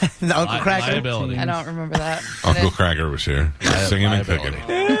 The Uncle Cracker. Liability. I don't remember that. Uncle Cracker was here, singing and cooking.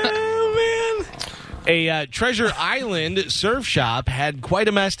 A Treasure Island surf shop had quite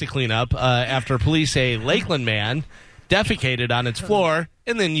a mess to clean up after police say Lakeland man defecated on its floor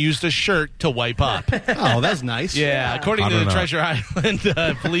and then used a shirt to wipe up. Oh, that's nice. Yeah, according to the Treasure Island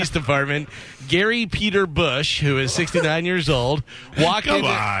Police Department, Gary Peter Bush, who is 69 years old, walked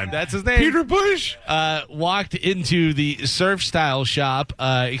that's his name. Peter Bush walked into the surf style shop,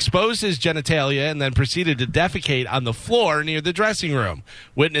 exposed his genitalia, and then proceeded to defecate on the floor near the dressing room.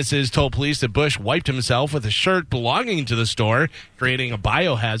 Witnesses told police that Bush wiped himself with a shirt belonging to the store, creating a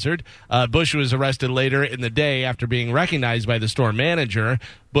biohazard. Bush was arrested later in the day after being recognized by the store manager.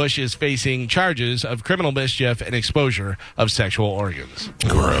 Bush is facing charges of criminal mischief and exposure of sexual organs.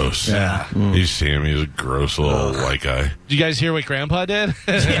 Gross. Yeah. You see him, he's a gross little white guy. Did you guys hear what Grandpa did?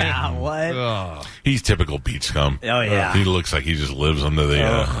 Yeah, what? He's typical beach scum. Oh, yeah. He looks like he just lives under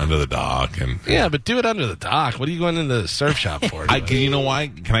the dock. And yeah, but do it under the dock. What are you going into the surf shop for? You know why?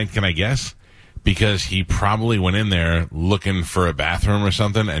 Can I guess? Because he probably went in there looking for a bathroom or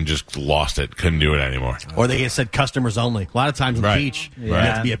something and just lost it. Couldn't do it anymore. Or they said customers only. A lot of times on the beach, you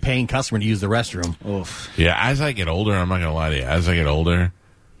have to be a paying customer to use the restroom. Oof. Yeah, as I get older, I'm not going to lie to you, as I get older,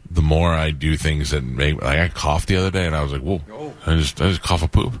 the more I do things that make, like I coughed the other day and I was like, whoa, I just cough a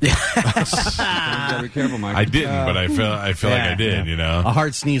poop. You gotta be careful, Mike. I didn't, but I feel like I did, you know. A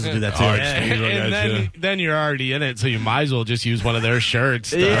hard sneeze will do that too. And then you're already in it, so you might as well just use one of their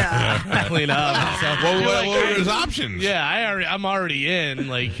shirts to clean up. So, what were his options? Yeah, I'm already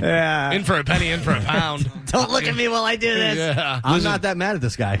in, in for a penny, in for a pound. Don't look at me while I do this. Yeah. I'm not that mad at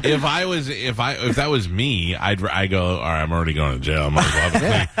this guy. If that was me, I go, all right, I'm already going to jail. Might as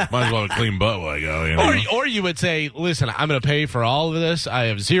well have a clean butt while I go. You know? Or you would say, listen, I'm going to pay for all of this. I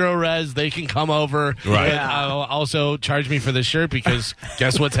have zero res. They can come over. Right. But also charge me for this shirt because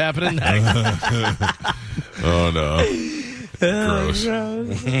guess what's happening next? Oh no. Gross.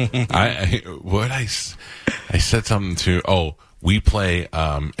 I said something to. Oh, we play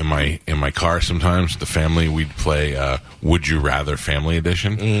in my car sometimes. The family we'd play Would You Rather Family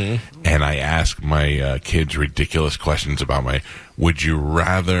Edition, and I ask my kids ridiculous questions about my. Would you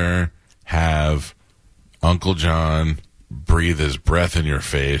rather have Uncle John breathe his breath in your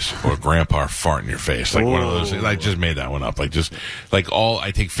face or Grandpa fart in your face? Like one of those. I just made that one up. I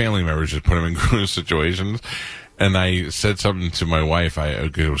take family members, just put them in gross situations. And I said something to my wife.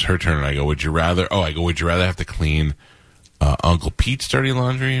 It was her turn, and I go, would you rather have to clean Uncle Pete's dirty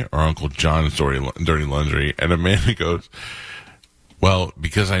laundry or Uncle John's dirty laundry? And Amanda goes, well,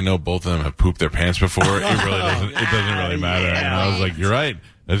 because I know both of them have pooped their pants before, it doesn't really matter. And I was like, you're right.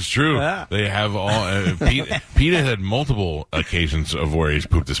 That's true. Yeah. They have all. Pete has had multiple occasions of where he's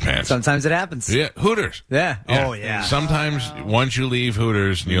pooped his pants. Sometimes it happens. Yeah, Hooters. Yeah. Oh yeah. Sometimes once you leave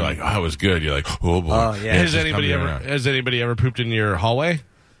Hooters and you're like, oh, it was good. You're like, oh boy. Oh yeah. Has anybody ever pooped in your hallway?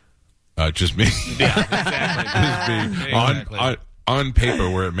 Just me. Yeah, exactly. Just me. Exactly. On paper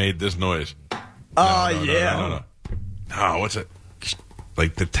where it made this noise. No. Oh, what's it?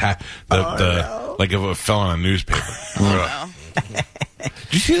 Like like if it fell on a newspaper.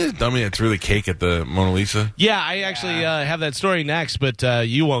 Did you see this dummy that threw the cake at the Mona Lisa? Yeah, I actually have that story next, but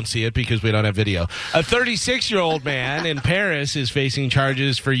you won't see it because we don't have video. A 36-year-old man in Paris is facing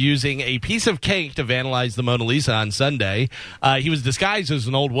charges for using a piece of cake to vandalize the Mona Lisa on Sunday. He was disguised as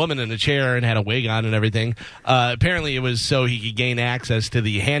an old woman in a chair and had a wig on and everything. Apparently, it was so he could gain access to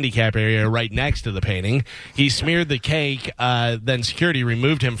the handicap area right next to the painting. He smeared the cake, then security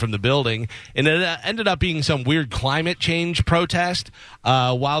removed him from the building, and it ended up being some weird climate change protest.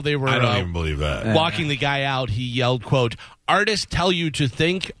 While they were I don't even believe that. walking the guy out, he yelled, quote, "Artists tell you to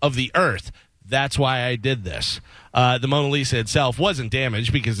think of the earth. That's why I did this." The Mona Lisa itself wasn't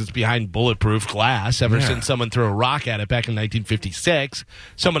damaged because it's behind bulletproof glass ever since someone threw a rock at it back in 1956.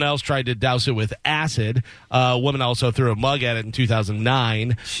 Someone else tried to douse it with acid. A woman also threw a mug at it in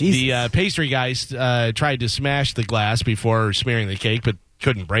 2009. The pastry guys tried to smash the glass before smearing the cake, but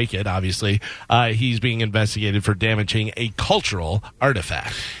couldn't break it, obviously. He's being investigated for damaging a cultural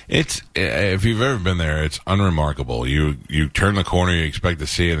artifact. It's if you've ever been there, it's unremarkable. You turn the corner, you expect to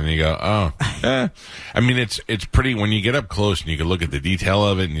see it, and you go, oh. I mean, it's pretty, when you get up close and you can look at the detail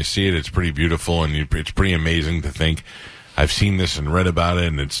of it and you see it, it's pretty beautiful, and it's pretty amazing to think, I've seen this and read about it,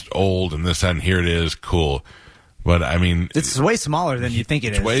 and it's old, and this, that, and here it is, cool. But, I mean... It's way smaller than you think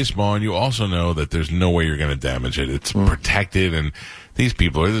it is. It's way small, and you also know that there's no way you're going to damage it. It's protected, and these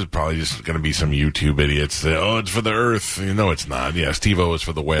people, this is probably just going to be some YouTube idiots that, oh, it's for the earth. You know it's not. Yeah, Steve-O is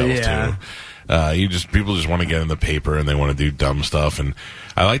for the whales, too. People just want to get in the paper, and they want to do dumb stuff, and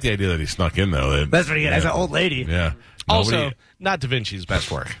I like the idea that he snuck in, though. That's pretty good. As an old lady. Yeah. Also, not Da Vinci's best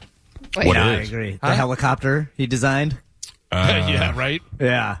work. What I is? agree. The helicopter he designed. Yeah, right?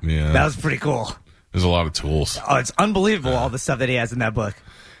 Yeah. That was pretty cool. There's a lot of tools. Oh, it's unbelievable, all the stuff that he has in that book.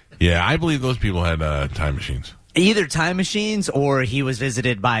 Yeah, I believe those people had time machines. Either time machines or he was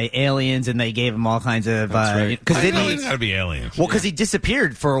visited by aliens and they gave him all kinds of... Because it's got to be aliens. Well, because he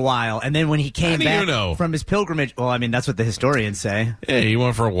disappeared for a while, and then when he came back from his pilgrimage... Well, I mean, that's what the historians say. Yeah, he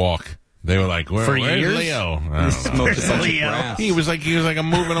went for a walk. They were like, where's Leo? He was like, I'm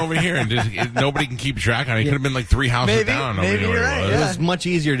moving over here, and nobody can keep track on it. He could have been like 3 houses down. Maybe you're right. It was much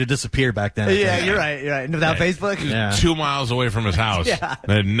easier to disappear back then. Yeah, you're right. You're right. Without Facebook? 2 miles away from his house. I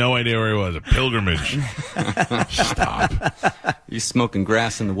had no idea where he was. A pilgrimage. Stop. He's smoking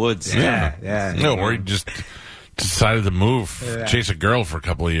grass in the woods. Yeah. No, or he just decided to move, chase a girl for a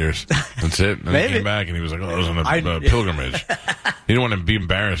couple of years. That's it. And then he came back and he was like, oh, I was on a pilgrimage. He didn't want to be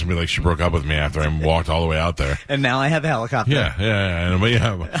embarrassed and be like, she broke up with me after I walked all the way out there. And now I have a helicopter. Yeah.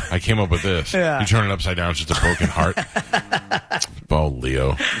 I came up with this. You turn it upside down, it's just a broken heart. Oh,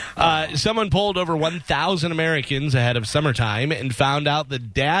 Leo. Someone polled over 1,000 Americans ahead of summertime and found out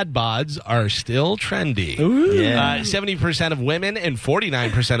that dad bods are still trendy. 70% of women and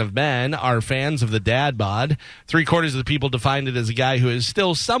 49% of men are fans of the dad bod. 3/4 of the people defined it as a guy who is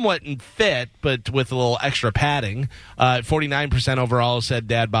still somewhat fit, but with a little extra padding. 49% overall said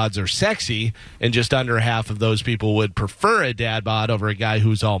dad bods are sexy, and just under half of those people would prefer a dad bod over a guy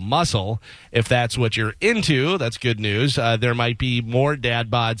who's all muscle. If that's what you're into, that's good news. There might be more dad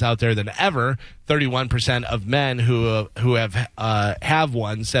bods out there than ever. 31% of men who have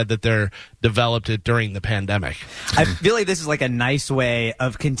one said that they're developed it during the pandemic. I feel like this is like a nice way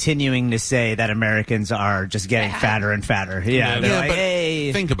of continuing to say that Americans are just getting fatter and fatter. Yeah, like,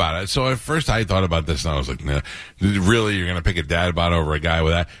 hey. Think about it. So at first I thought about this and I was like, no, really, you're going to pick a dad bod over a guy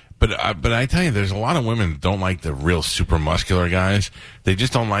with that? But I tell you, there's a lot of women that don't like the real super muscular guys. They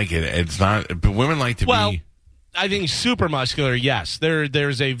just don't like it. It's not. But women like to be. I think super muscular, yes.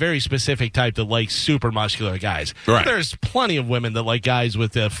 There's a very specific type that likes super muscular guys. Right. There's plenty of women that like guys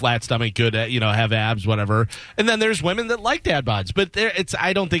with a flat stomach, good, have abs, whatever. And then there's women that like dad bods. But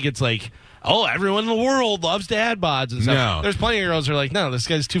I don't think it's like, oh, everyone in the world loves dad bods and stuff. No. There's plenty of girls who are like, no, this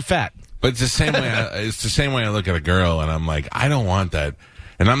guy's too fat. But it's the same way. It's the same way I look at a girl, and I'm like, I don't want that.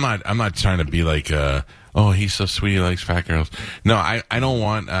 And I'm not trying to be like, oh, he's so sweet, he likes fat girls. No, I don't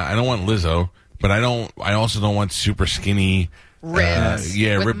want Lizzo. But I also don't want super skinny ribs.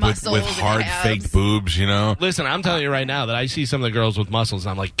 Ripped with hard fake boobs, Listen, I'm telling you right now that I see some of the girls with muscles and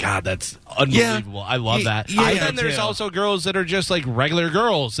I'm like, God, that's unbelievable. I love that. And then there's also girls that are just like regular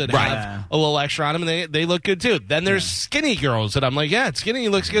girls that have a little extra on them and they look good too. Then there's skinny girls that I'm like, yeah, skinny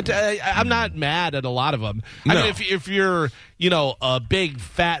looks good too. I'm not mad at a lot of them. No. I mean, if you're, a big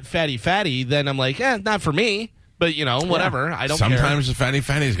fatty, then I'm like, not for me. But, whatever. I don't care. Sometimes the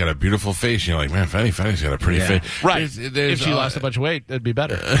Fatty's got a beautiful face. You're like, man, Fatty's got a pretty face. Right. If she lost a bunch of weight, it'd be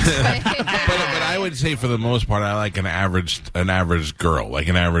better. But I would say for the most part, I like an average girl, like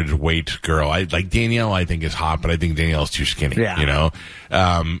an average weight girl. I like Danielle. I think is hot, but I think Danielle's too skinny. Yeah.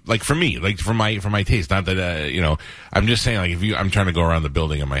 Like for me, like for my taste. Not that I'm just saying, like I'm trying to go around the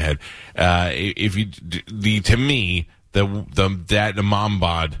building in my head. To me, the mom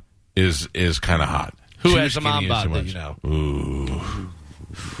bod is kind of hot. Who has a mom bod that you know? Ooh.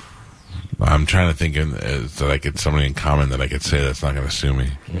 I'm trying to think that I could somebody in common that I could say that's not going to sue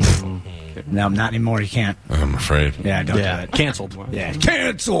me. No, not anymore. You can't. I'm afraid. Yeah, don't do it. Canceled. Yeah,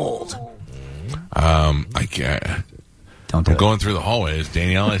 canceled. I can't. Don't do I'm going through the hallways.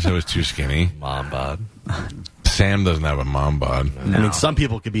 Danielle, I said, was too skinny. Mom bod. Sam doesn't have a mom bod. No. I mean, some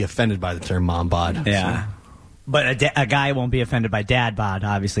people could be offended by the term mom bod. Yeah. So. But a guy won't be offended by dad bod,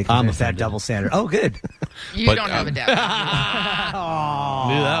 obviously, because there's that double standard. Oh, good. You don't have a dad bod.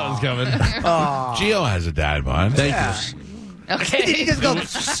 Knew that was coming. Gio has a dad bod. Thank you. Okay.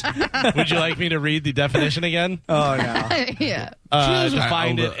 Would you like me to read the definition again? Oh, no. Yeah.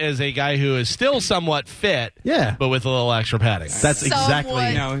 Defined it as a guy who is still somewhat fit, but with a little extra padding. That's exactly.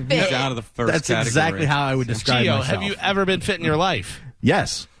 He's out of the first That's category. exactly how I would describe Gio, myself. have you ever been fit in your life?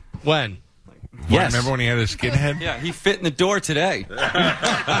 Yes. When? Yes. Remember when he had his skinhead? Yeah, he fit in the door today.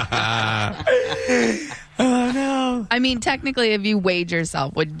 Oh, no. I mean, technically, if you weighed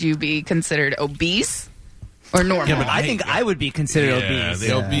yourself, would you be considered obese or normal? Yeah, but I think I would be considered obese.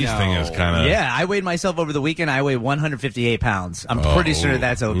 The obese thing is kind of... Yeah, I weighed myself over the weekend. I weigh 158 pounds. I'm pretty sure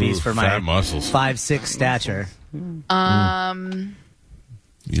that's obese for my fat muscles. 5'6" stature.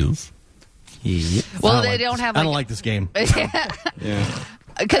 Yes. Well, they don't have. I don't like this game. Yeah.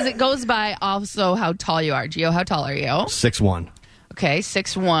 Because it goes by also how tall you are. Gio, how tall are you? 6'1". Okay,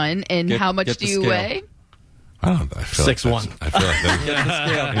 6'1". And how much do you weigh? I don't know. I feel 6'1". I feel like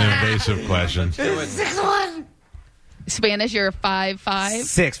that's an invasive question. 6'1". Spanish, you're 5'5".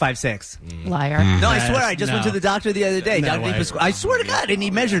 5'6". Liar. No, I swear, I just went to the doctor the other day. Dr. Pasquale, I swear to God, and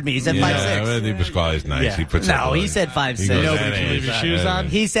he measured me. He said 5'6". Di Pasquale's nice. Yeah. He puts No, up he said 5'6". Nobody can leave your shoes on.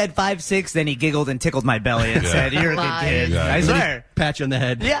 He said 5'6", then he giggled and tickled my belly and said, "You're a good kid." Exactly. I swear. Pat you on the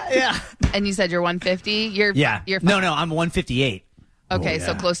head. Yeah. And you said you're 150? You're No, I'm 158. Okay,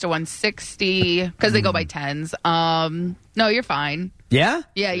 so close to 160 because they go by tens. No, you're fine. Yeah?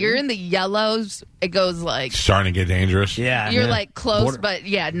 Yeah, you're in the yellows. It goes like starting to get dangerous. Yeah. you're like close, but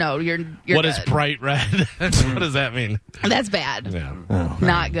no, you're What good. is bright red? What does that mean? That's bad. Yeah.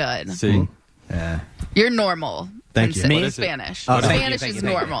 Not good. See? You're normal. Thank you. In What is it? Spanish. Oh, thank you, Spanish thank is you,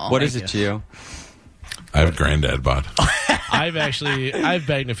 thank you. normal. What is it, Gio? I have granddad bod. I've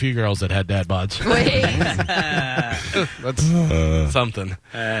banged a few girls that had dad bods. Wait. That's something.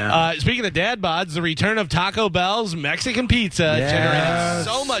 Speaking of dad bods, the return of Taco Bell's Mexican pizza generated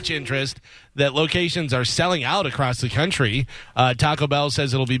so much interest that locations are selling out across the country. Taco Bell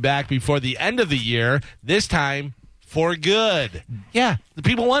says it'll be back before the end of the year, this time for good. Yeah, the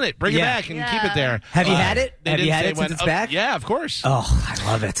people want it. Bring it back and keep it there. Have you had it? They Have you didn't had say it since when- it's back? Yeah, of course. Oh, I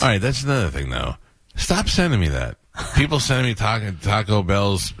love it. All right, that's another thing, though. Stop sending me that. People sending me Taco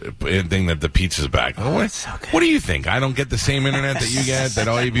Bell's thing that the pizza's back. What do you think? I don't get the same internet that you get? That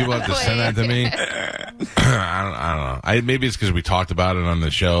all you people have to send that to me? I don't know. Maybe it's because we talked about it on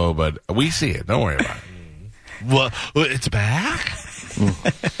the show, but we see it. Don't worry about it. Well, it's back.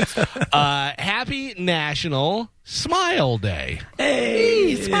 Happy National Smile Day.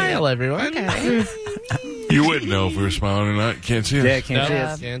 Hey, smile, everyone. You wouldn't know if we were smiling or not. Can't see us. Yeah, can't see No,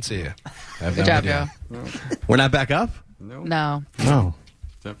 us. can't see you. Good job, Joe. We're not back up? No, No. No.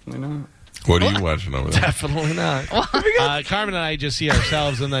 definitely not. What are you watching over there? Definitely not. Carmen and I just see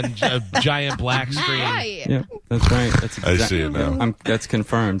ourselves in the giant black screen. Right. Yeah, that's right. That's I see it now. That's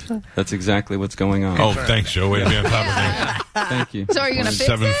confirmed. That's exactly what's going on. Oh, thanks, Joe. Way to be on top of me. Thank you. So are you going to fix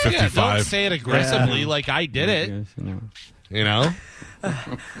it? 7:55. Yeah, don't say it aggressively like I did it. Yes, You know?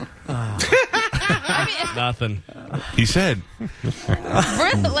 Nothing. He said.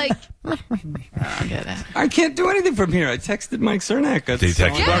 Like, I get it. I can't do anything from here. I texted Mike Cernak. Did he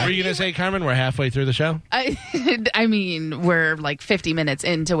text you What back? were you going to say, Carmen? We're halfway through the show. I mean, we're like 50 minutes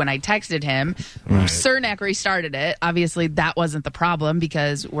into when I texted him. Cernak restarted it. Obviously, that wasn't the problem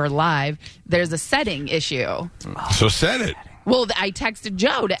because we're live. There's a setting issue. So said it. Well, I texted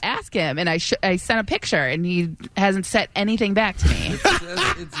Joe to ask him, and I sent a picture, and he hasn't sent anything back to me.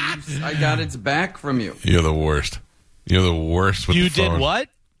 I got its back from you. You're the worst. You're the worst with You the phone. did what,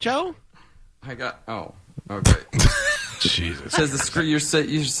 Joe? I got. Oh, okay. Jesus. It says the screen. You're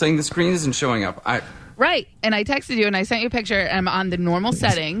saying the screen isn't showing up. Right. And I texted you and I sent you a picture, and I'm on the normal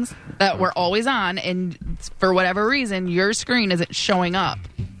settings that we're always on, and for whatever reason, your screen isn't showing up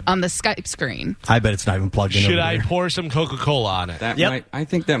on the Skype screen. I bet it's not even plugged in. Should I pour some Coca-Cola on it? I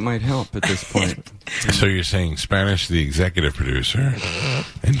think that might help at this point. So you're saying Spanish, the executive producer,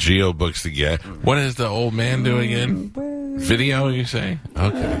 and Geo books the guest. What is the old man doing in video? You say?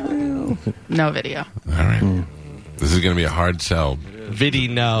 Okay. No video. All right. This is going to be a hard sell.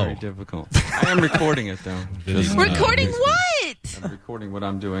 Video. Very difficult. I am recording it though. Recording what? I'm recording what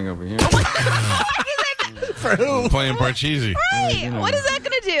I'm doing over here. For who? Playing Parcheesi. Right. What is that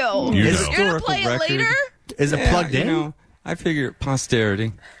going to do? You You're know. going to play it later? Is it plugged in? You know, I figure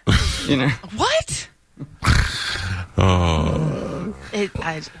posterity. You know. What? Oh.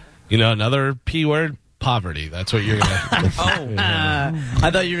 Another P word, poverty. That's what you're going to... I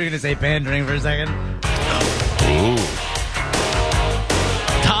thought you were going to say pandering for a second. Ooh.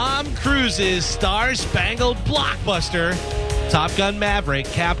 Tom Cruise's star-spangled blockbuster, Top Gun Maverick,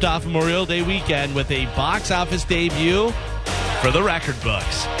 capped off Memorial Day weekend with a box office debut for the record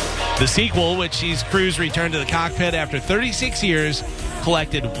books. The sequel, which sees Cruise return to the cockpit after 36 years,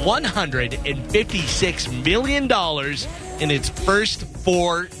 collected $156 million in its first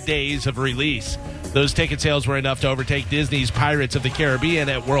 4 days of release. Those ticket sales were enough to overtake Disney's Pirates of the Caribbean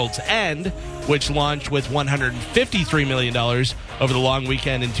at World's End, which launched with $153 million over the long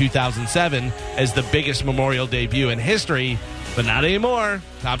weekend in 2007 as the biggest Memorial debut in history. But not anymore.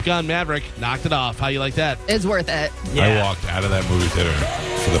 Top Gun Maverick knocked it off. How you like that? It's worth it. I walked out of that movie theater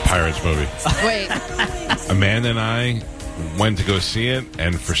for the Pirates movie. Wait. Amanda and I went to go see it,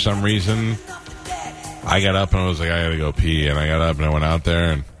 and for some reason, I got up and I was like, I got to go pee. And I got up and I went out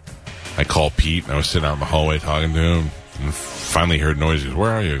there, and I called Pete, and I was sitting out in the hallway talking to him, and finally heard noises. He goes,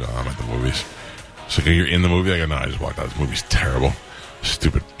 where are you? I go, I'm at the movies. So you're in the movie? I go, no, I just walked out. This movie's terrible.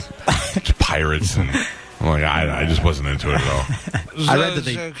 Stupid pirates. And I'm like, I just wasn't into it at all. I read that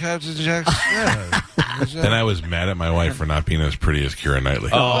they... Captain Jackson. Then I was mad at my wife for not being as pretty as Keira Knightley.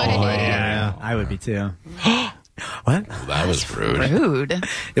 Oh, yeah. I would be too. What? That was rude. Rude.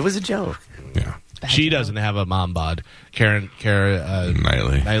 It was a joke. Yeah. She doesn't have a mom bod. Karen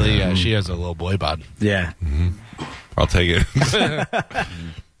Knightley. Knightley, she has a little boy bod. Yeah. I'll take it.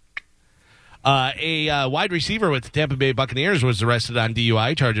 A wide receiver with the Tampa Bay Buccaneers was arrested on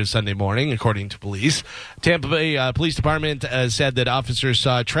DUI charges Sunday morning, according to police. Tampa Bay Police Department said that officers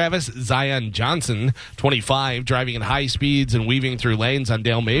saw Travis Zion Johnson, 25, driving at high speeds and weaving through lanes on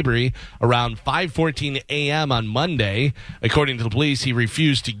Dale Mabry around 5:14 a.m. on Monday. According to the police, he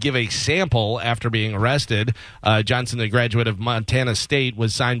refused to give a sample after being arrested. Johnson, a graduate of Montana State,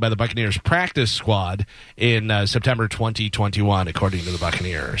 was signed by the Buccaneers practice squad in September 2021, according to the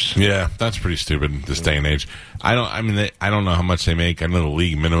Buccaneers. Yeah, that's pretty stupid this day and age. I don't know how much they make. I know the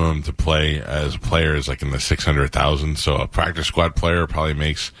league minimum to play as players like in the 600,000. So a practice squad player probably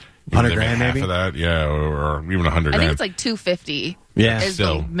makes $100,000 half maybe of that, yeah, or even $100,000. I think it's like $250. Yeah, is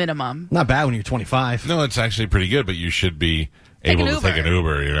still the minimum. Not bad when you're 25. No, it's actually pretty good, but you should be able to take an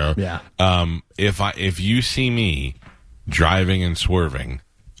Uber. You know, Yeah. If you see me driving and swerving,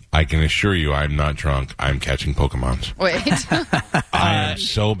 I can assure you I'm not drunk. I'm catching Pokemons. Wait. I am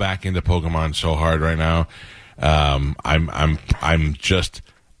so back into Pokemon so hard right now. I'm just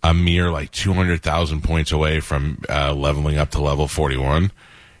a mere like 200,000 points away from leveling up to level 41.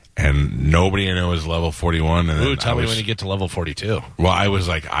 And nobody I know is level 41. And Ooh, tell me when you get to level 42. Well, I was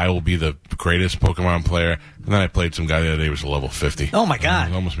like, I will be the greatest Pokemon player. And then I played some guy the other day who was level 50. Oh, my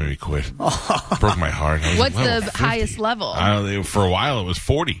God. It almost made me quit. Broke my heart. I was What's like, the level 50? highest level? For a while, it was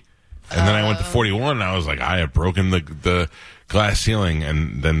 40. And then I went to 41, and I was like, I have broken the glass ceiling.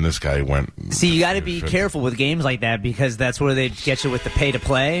 And then this guy went. See, you got to be careful with games like that because that's where they get you with the pay to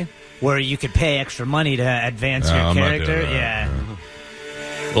play, where you could pay extra money to advance your I'm not doing character. that. Yeah.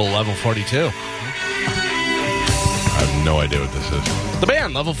 Little level 42. I have no idea what this is. The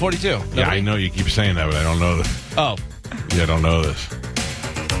band, level 42. Yeah, I know you keep saying that, but I don't know this. Oh. Yeah, I don't know this.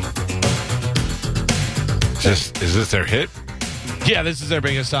 Is this their hit? Yeah, this is their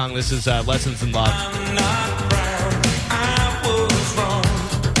biggest song. This is Lessons in Love.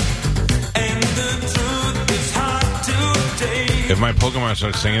 If my Pokemon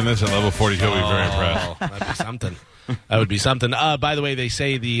starts singing this at level 42, I'll be very impressed. That'd be something. That would be something. By the way, they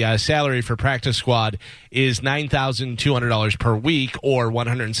say the salary for practice squad is $9,200 per week or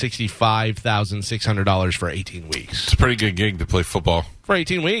 $165,600 for 18 weeks. It's a pretty good gig to play football. For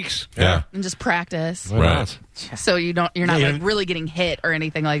 18 weeks? Yeah. And just practice. Why Right. not? So you're not like really getting hit or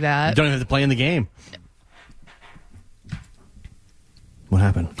anything like You that. don't even have to play in the game. What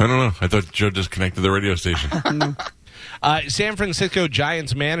happened? I don't know. I thought Joe disconnected the radio station. San Francisco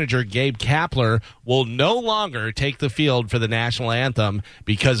Giants manager Gabe Kapler will no longer take the field for the national anthem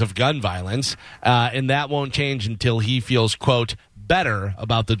because of gun violence, and that won't change until he feels, quote, better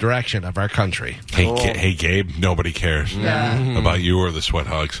about the direction of our country. Hey, Gabe, nobody cares about you or the sweat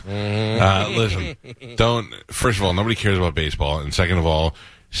hugs. Listen, first of all, nobody cares about baseball, and second of all,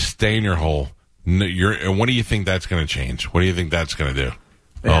 stay in your hole. And what do you think that's going to change? What do you think that's going to do?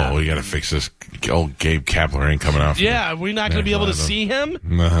 Yeah. Oh, we got to fix this. Old Gabe Kapler ain't coming out. Yeah, we're not going to be able to see him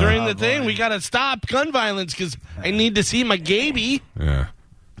during the thing. We got to stop gun violence because I need to see my Gaby. Yeah.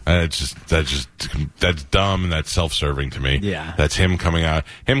 That's dumb and that's self-serving to me. Yeah. That's him coming out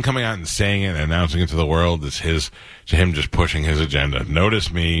and saying it and announcing it to the world is him just pushing his agenda.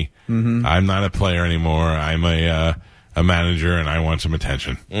 Notice me. Mm-hmm. I'm not a player anymore. I'm a manager and I want some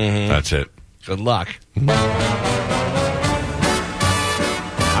attention. Mm-hmm. That's it. Good luck.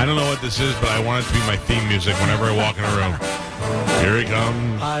 I don't know what this is, but I want it to be my theme music whenever I walk in a room. Here it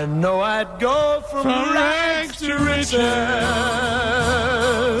comes. I know I'd go from rags to riches.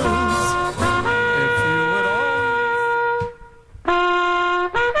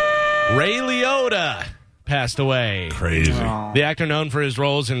 Ray Liotta passed away. Crazy. The actor known for his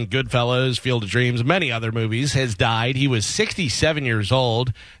roles in Goodfellas, Field of Dreams, many other movies, has died. He was 67 years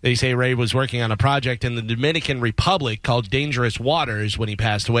old. They say Ray was working on a project in the Dominican Republic called Dangerous Waters when he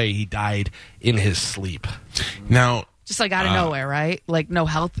passed away. He died in his sleep. Now, just like out of nowhere, right? Like no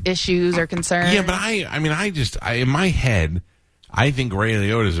health issues or concerns. Yeah, but I mean, in my head, I think Ray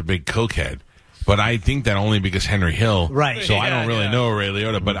Liotta is a big cokehead. But I think that only because Henry Hill. Right. So I don't really know Ray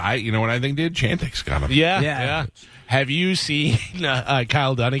Liotta. But you know what I think did? Chantix got him. Yeah. Have you seen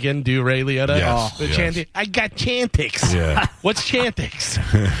Kyle Dunnigan do Ray Liotta? Yes. Chantix. I got Chantix. Yeah. What's Chantix?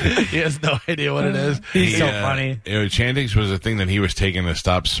 He has no idea what it is. He's so funny. Chantix was a thing that he was taking to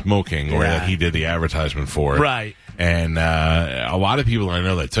stop smoking, or that he did the advertisement for. Right. And a lot of people I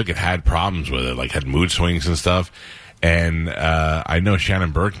know that took it had problems with it, like had mood swings and stuff. And I know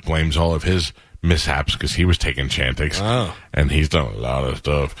Shannon Burke blames all of his mishaps because he was taking Chantix, and he's done a lot of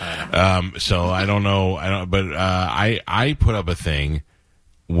stuff. So I don't know. I put up a thing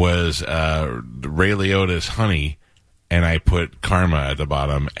was Ray Liotta's Honey, and I put Karma at the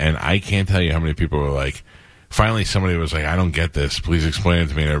bottom, and I can't tell you how many people were like. Finally, somebody was like, "I don't get this. Please explain it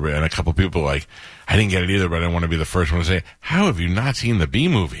to me." And a couple people were like, "I didn't get it either, but I didn't want to be the first one to say, how have you not seen the Bee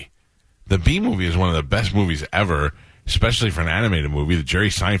Movie? The Bee Movie is one of the best movies ever." Especially for an animated movie, the Jerry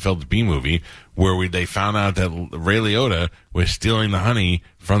Seinfeld's Bee Movie, where they found out that Ray Liotta was stealing the honey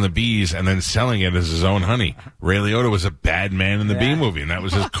from the bees and then selling it as his own honey. Ray Liotta was a bad man in the Bee Movie, and that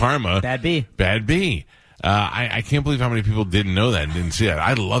was his karma. Bad bee. Bad bee. I can't believe how many people didn't know that and didn't see that.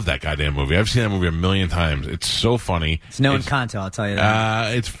 I love that goddamn movie. I've seen that movie a million times. It's so funny. It's no Encanto, I'll tell you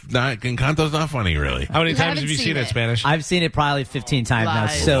that. It's not. Encanto's not funny, really. How many times have you seen it, Spanish? I've seen it probably 15 times now.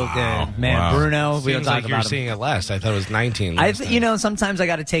 So good, man. Bruno, we don't Seems talk like you're about him. seeing it last. I thought it was 19. Sometimes I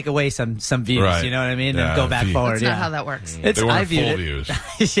got to take away some views. Right. You know what I mean? Yeah, and go back forward. That's not how that works. They weren't I viewed full it.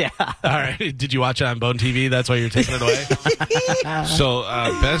 views. Yeah. All right. Did you watch it on Bone TV? That's why you're taking it away? So,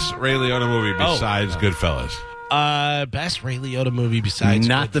 best Ray Liotta movie besides Goodfellas. Best Ray Liotta movie besides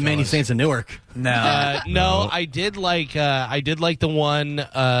Not Goodfellas. The Many Saints of Newark. No. I did like the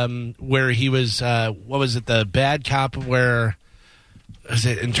one where he was what was it, the bad cop, where was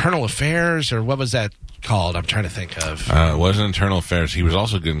it Internal Affairs, or what was that called? I'm trying to think of. It wasn't Internal Affairs. He was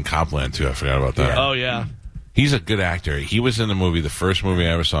also good in Copland too. I forgot about that. Oh yeah. He's a good actor. He was in the movie. The first movie I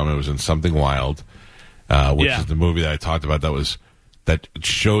ever saw him, it was in Something Wild, which is the movie that I talked about. That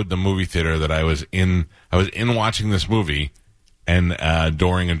showed the movie theater that I was in. I was in watching this movie, and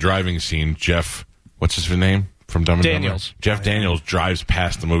during a driving scene, Jeff, what's his name from Dumb and Daniels. Dumber? Jeff Daniels drives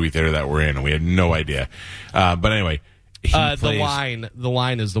past the movie theater that we're in, and we had no idea. But anyway, he plays, the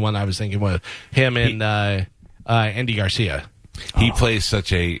line is the one I was thinking with him and Andy Garcia. He plays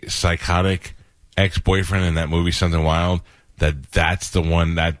such a psychotic ex-boyfriend in that movie, Something Wild. That's the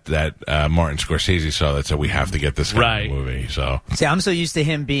one that Martin Scorsese saw that said we have to get this guy in the movie. So see, I'm so used to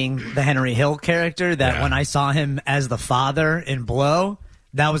him being the Henry Hill character that when I saw him as the father in Blow,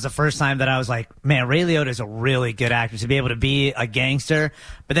 that was the first time that I was like, man, Ray Liotta is a really good actor to be able to be a gangster.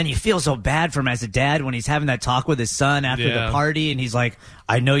 But then you feel so bad for him as a dad when he's having that talk with his son after the party, and he's like,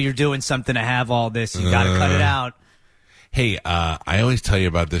 I know you're doing something to have all this. You got to cut it out. Hey, I always tell you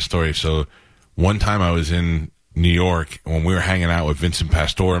about this story. So one time I was in New York when we were hanging out with Vincent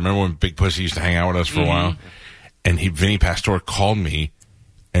Pastore. Remember when Big Pussy used to hang out with us for a while? And Vinny Pastore called me,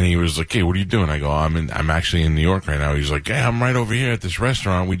 and he was like, "Hey, what are you doing?" I go, "I'm actually in New York right now." He's like, "Hey, I'm right over here at this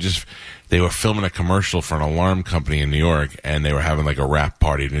restaurant. They were filming a commercial for an alarm company in New York, and they were having like a rap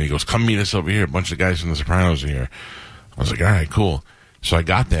party." And he goes, "Come meet us over here. A bunch of guys from The Sopranos are here." I was like, all right, cool. So I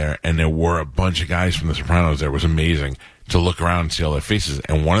got there, and there were a bunch of guys from The Sopranos there. It was amazing to look around and see all their faces.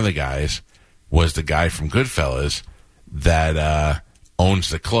 And one of the guys was the guy from Goodfellas that owns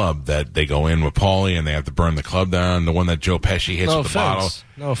the club that they go in with Paulie, and they have to burn the club down, the one that Joe Pesci hits with the bottle.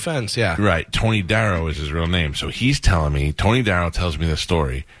 No offense, yeah. Right. Tony Darrow is his real name. So he's telling me, Tony Darrow tells me this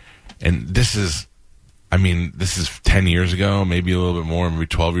story. And this is 10 years ago, maybe a little bit more, maybe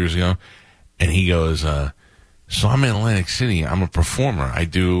 12 years ago. And he goes, so I'm in Atlantic City. I'm a performer. I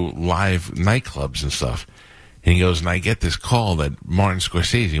do live nightclubs and stuff. And he goes, and I get this call that Martin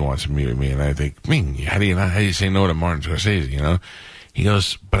Scorsese wants to meet with me. And I think, how do you say no to Martin Scorsese, you know? He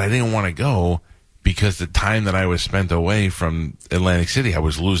goes, but I didn't want to go because the time that I was spent away from Atlantic City, I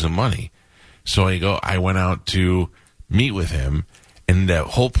was losing money. So I went out to meet with him. And the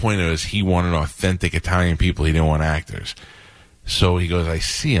whole point of it is he wanted authentic Italian people. He didn't want actors. So he goes, I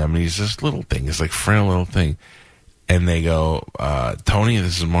see him, and he's this little thing. It's like frail little thing. And they go, Tony,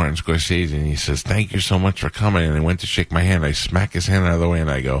 this is Martin Scorsese. And he says, thank you so much for coming. And I went to shake my hand. I smack his hand out of the way, and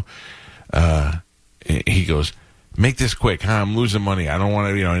I go, he goes, make this quick, huh? I'm losing money. I don't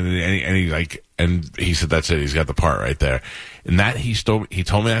want to, and he's like, and he said, that's it. He's got the part right there. And that he told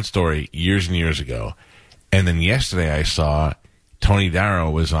me that story years and years ago. And then yesterday I saw Tony Darrow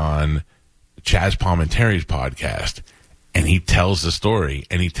was on Chaz Palminteri's podcast, and he tells the story,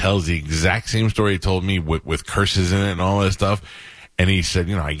 and he tells the exact same story he told me with curses in it and all that stuff. And he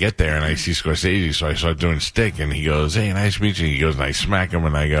said, I get there and I see Scorsese, so I start doing stick, and he goes, hey, nice to meet you. He goes, and I smack him,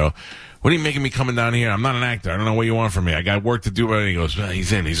 and I go, what are you making me coming down here? I'm not an actor. I don't know what you want from me. I got work to do. And he goes, well,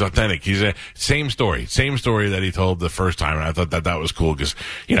 he's authentic. Same story that he told the first time. And I thought that was cool because,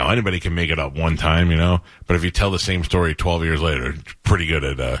 anybody can make it up one time, But if you tell the same story 12 years later, it's pretty good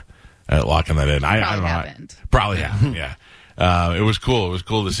at locking that in. I don't know. Probably happened, yeah. It was cool. It was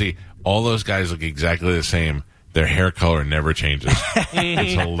cool to see. All those guys look exactly the same. Their hair color never changes.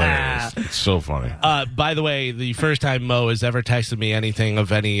 It's hilarious. It's so funny. By the way, the first time Mo has ever texted me anything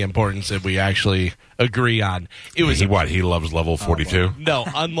of any importance that we actually agree on. It was he loves Level 42? No,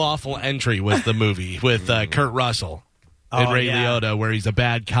 Unlawful Entry was the movie with Kurt Russell and Ray Liotta, where he's a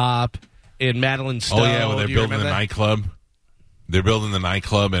bad cop in Madeline Stowe. Oh yeah, when they're building the nightclub. They're building the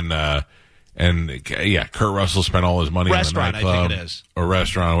nightclub, and Kurt Russell spent all his money restaurant, on the nightclub, I think it is, or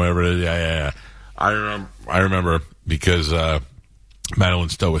restaurant, whatever it is. Yeah. I remember because Madeline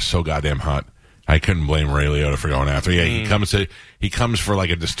Stowe was so goddamn hot. I couldn't blame Ray Liotta for going after. Yeah, he comes for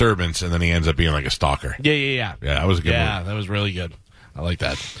like a disturbance, and then he ends up being like a stalker. Yeah. Yeah, that was a good movie. Yeah, that was really good. I like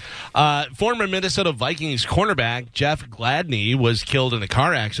that. Former Minnesota Vikings cornerback Jeff Gladney was killed in a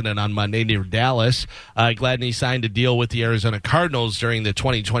car accident on Monday near Dallas. Gladney signed a deal with the Arizona Cardinals during the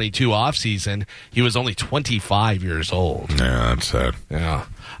 2022 offseason. He was only 25 years old. Yeah, that's sad. Yeah.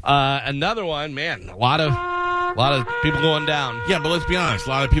 Another one, man, a lot of people going down. Yeah, but let's be honest, a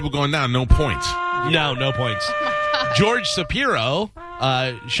lot of people going down, no points. No points. George Shapiro,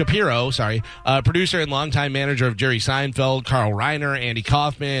 producer and longtime manager of Jerry Seinfeld, Carl Reiner, Andy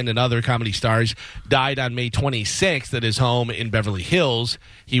Kaufman, and other comedy stars, died on May 26th at his home in Beverly Hills.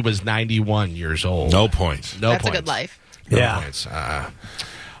 He was 91 years old. No points. That's a good life. No points.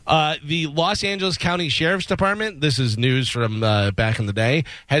 The Los Angeles County Sheriff's Department, this is news from back in the day,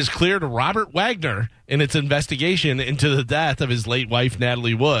 has cleared Robert Wagner in its investigation into the death of his late wife,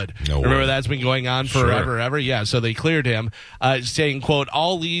 Natalie Wood. Remember that's been going on forever, ever? Yeah, so they cleared him, saying, quote,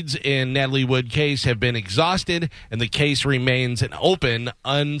 all leads in Natalie Wood case have been exhausted, and the case remains an open,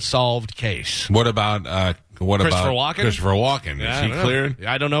 unsolved case. What about Christopher Walken? Christopher Walken. Yeah, Is he cleared?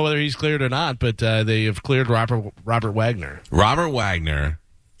 I don't know whether he's cleared or not, but they have cleared Robert Wagner. Robert Wagner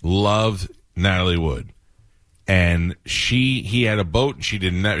loved Natalie Wood, and he had a boat, and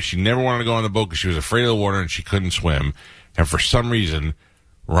she never wanted to go on the boat because she was afraid of the water and she couldn't swim. And for some reason,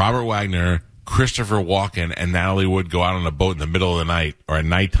 Robert Wagner, Christopher Walken, and Natalie Wood go out on a boat in the middle of the night or at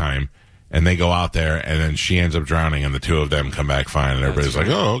nighttime, and they go out there, and then she ends up drowning, and the two of them come back fine, and everybody's like,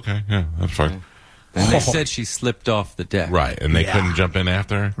 "Oh, okay, yeah, that's fine." And they said she slipped off the deck. Right, and they couldn't jump in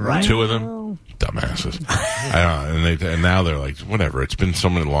after her. Right. Two of them. Dumbasses. I don't know. And now they're like, whatever. It's been so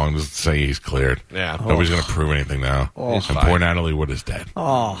long. Just say he's cleared. Yeah. Nobody's going to prove anything now. And poor Natalie Wood is dead.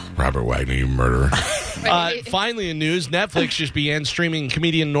 Robert Wagner, you murderer. Finally in news, Netflix just began streaming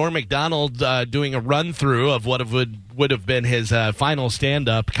comedian Norm Macdonald doing a run-through of what would have been his final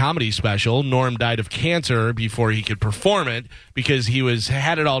stand-up comedy special. Norm died of cancer before he could perform it because he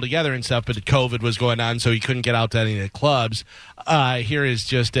had it all together and stuff, but COVID was going on, so he couldn't get out to any of the clubs. Here is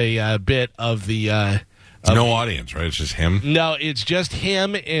just a bit of the... no audience, right? It's just him? No, it's just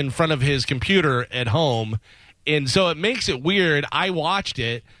him in front of his computer at home, and so it makes it weird. I watched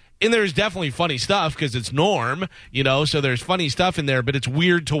it, And there's definitely funny stuff because it's Norm, so there's funny stuff in there, but it's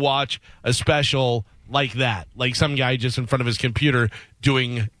weird to watch a special like that, like some guy just in front of his computer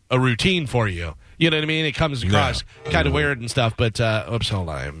doing a routine for you. You know what I mean? It comes across kind of weird and stuff, but hold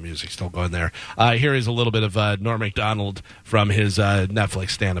on, music's still going there. Here is a little bit of Norm Macdonald from his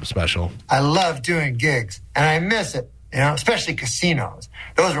Netflix stand-up special. I love doing gigs, and I miss it, especially casinos.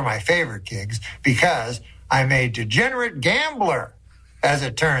 Those were my favorite gigs because I'm a degenerate gambler, as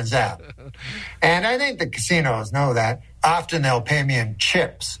it turns out. And I think the casinos know that. Often they'll pay me in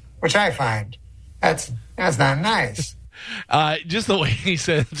chips, which I find that's not nice. Just the way he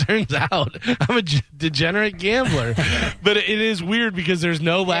said, it turns out I'm a degenerate gambler. But it is weird because there's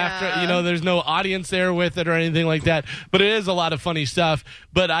no laughter, there's no audience there with it or anything like that. But it is a lot of funny stuff.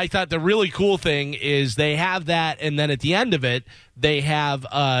 But I thought the really cool thing is they have that, and then at the end of it, they have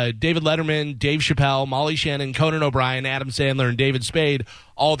David Letterman, Dave Chappelle, Molly Shannon, Conan O'Brien, Adam Sandler, and David Spade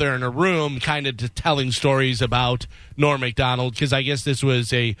all there in a room kind of telling stories about Norm Macdonald, because I guess this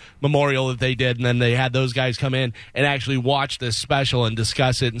was a memorial that they did, and then they had those guys come in and actually watch this special and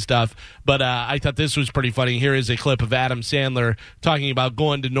discuss it and stuff. But I thought this was pretty funny. Here is a clip of Adam Sandler talking about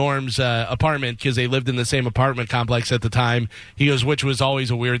going to Norm's apartment because they lived in the same apartment complex at the time. He goes, which was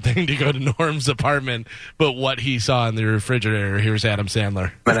always a weird thing to go to Norm's apartment, but what he saw in the refrigerator. Here's Adam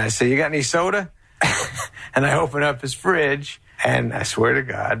Sandler. And I say, you got any soda? And I open up his fridge, and I swear to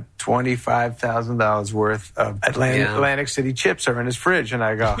God, $25,000 worth of Atlantic City chips are in his fridge. And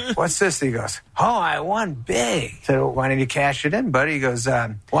I go, what's this? He goes, oh, I won big. I said, well, why didn't you cash it in, buddy? He goes,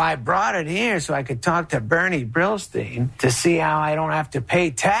 well, I brought it here so I could talk to Bernie Brillstein to see how I don't have to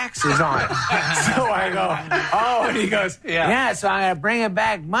pay taxes on it. So I go, oh, and he goes, yeah, so I'm going to bring it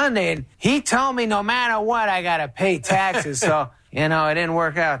back Monday. And he told me no matter what, I got to pay taxes. So... it didn't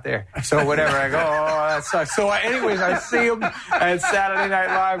work out there. So whatever, I go, oh, that sucks. So anyways, I see him at Saturday Night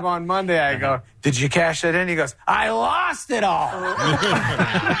Live on Monday. I go, did you cash that in? He goes, I lost it all.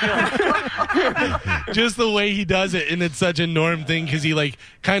 Just the way he does it, and it's such a Norm thing because he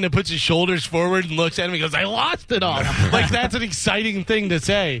kind of puts his shoulders forward and looks at him and goes, I lost it all. That's an exciting thing to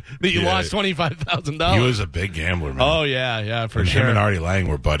say, that you lost $25,000. He was a big gambler, man. Oh, yeah, for sure. Him and Artie Lang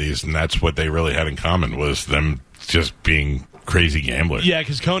were buddies, and that's what they really had in common, was them just being crazy gambler. Yeah,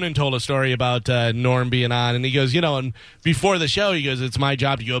 because Conan told a story about Norm being on, and he goes, and before the show, he goes, it's my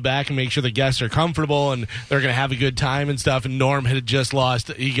job to go back and make sure the guests are comfortable and they're going to have a good time and stuff. And Norm had just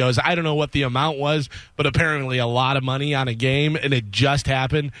lost, he goes, I don't know what the amount was, but apparently a lot of money on a game, and it just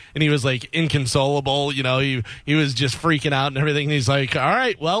happened. And he was inconsolable, he was just freaking out and everything. And he's like, all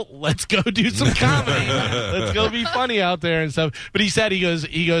right, well, let's go do some comedy. Let's go be funny out there and stuff. But he said, he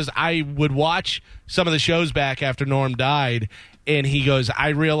goes, I would watch some of the shows back after Norm died, and he goes, I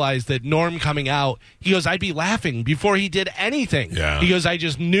realized that Norm coming out, he goes, I'd be laughing before he did anything. Yeah. He goes, I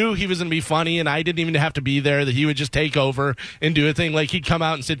just knew he was going to be funny, and I didn't even have to be there, that he would just take over and do a thing. He'd come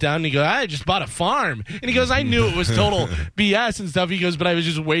out and sit down, and he goes, I just bought a farm. And he goes, I knew it was total BS and stuff. He goes, but I was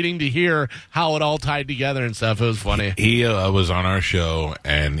just waiting to hear how it all tied together and stuff. It was funny. He was on our show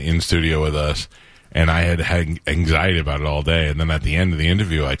and in studio with us, and I had anxiety about it all day. And then at the end of the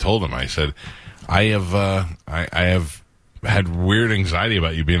interview, I told him, I said, I have had weird anxiety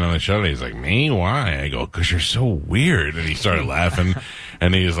about you being on the show today. He's like, me? Why? I go, because you're so weird. And he started laughing,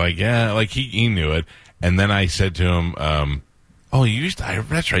 and he was like, yeah, he knew it. And then I said to him, oh,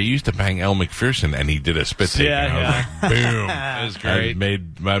 that's right, you used to bang Elle McPherson, and he did a spit take. Yeah, and I was like, boom. That was great.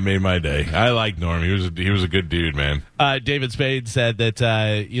 I made my day. I like Norm. He was a good dude, man. David Spade said that,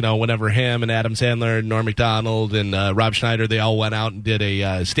 whenever him and Adam Sandler and Norm Macdonald and Rob Schneider, they all went out and did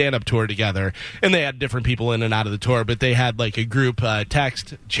a stand-up tour together, and they had different people in and out of the tour, but they had a group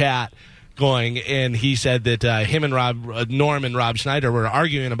text chat going, and he said that him and Norm and Rob Schneider were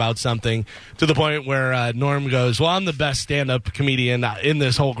arguing about something to the point where Norm goes, well, I'm the best stand-up comedian in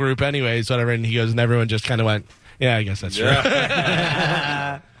this whole group anyways, whatever, and he goes, and everyone just kind of went, yeah, I guess that's true.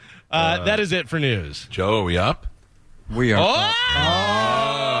 That is it for news. Joe, are we up? We are up.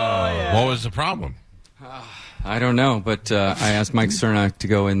 Yeah. What was the problem? I don't know, but I asked Mike Cernak to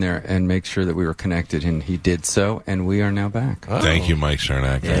go in there and make sure that we were connected, and he did so, and we are now back. Thank you, Mike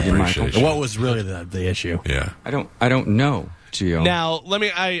Cernak. I appreciate it. What was really the issue? Yeah. I don't know, Gio. Now,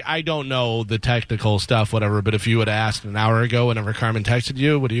 I don't know the technical stuff, whatever, but if you would have asked an hour ago whenever Carmen texted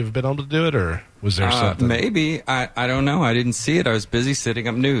you, would you have been able to do it, or was there something? Maybe. I don't know. I didn't see it. I was busy setting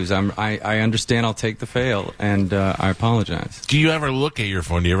up news. I understand I'll take the fail, and I apologize. Do you ever look at your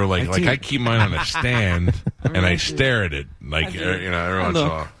phone? Do you ever I keep mine on a stand. and I stare at it like every once in a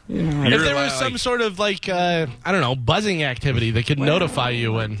while. If there was some sort of buzzing activity that could notify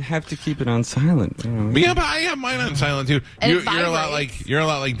you when have to keep it on silent. Yeah, but I have mine on silent too. You're a lot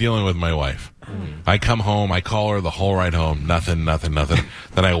like dealing with my wife. I come home, I call her the whole ride home, nothing.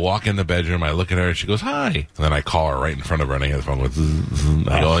 Then I walk in the bedroom, I look at her, and she goes, "Hi." And then I call her right in front of her, and I hear the phone go, zzz.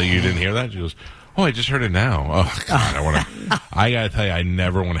 I go, "Oh, you didn't hear that?" She goes, "Oh, I just heard it now." Oh God, I gotta tell you, I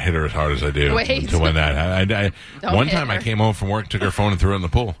never want to hit her as hard as I do. Wait. To win that. One time I came home from work, took her phone and threw it in the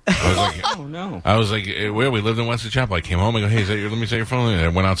pool. I was like, "Oh no!" I was like, "Where we lived in Wesley Chapel." I came home, I go, "Hey, let me say your phone." And I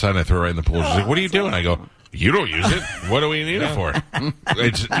went outside and I threw it right in the pool. She's like, "What are you doing?" I go, "You don't use it. What do we need it for?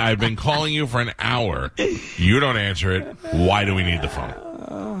 I've been calling you for an hour. You don't answer it. Why do we need the phone?"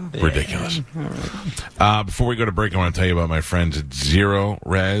 Ridiculous. Before we go to break, I want to tell you about my friends at Zero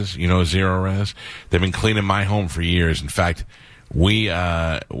Res. You know Zero Res? They've been cleaning my home for years. In fact, we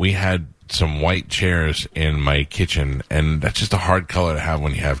had some white chairs in my kitchen, and that's just a hard color to have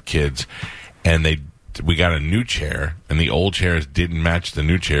when you have kids. And we got a new chair, and the old chairs didn't match the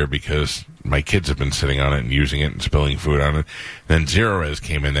new chair because my kids have been sitting on it and using it and spilling food on it. Then Zero Res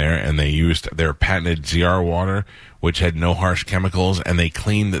came in there, and they used their patented ZR water, which had no harsh chemicals, and they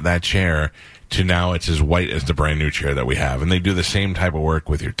cleaned that chair to now it's as white as the brand new chair that we have. And they do the same type of work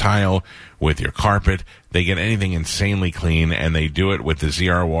with your tile, with your carpet. They get anything insanely clean, and they do it with the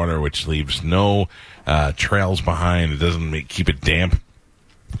ZR water, which leaves no trails behind. It doesn't keep it damp.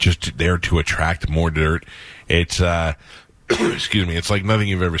 Just there to attract more dirt. It's excuse me, it's like nothing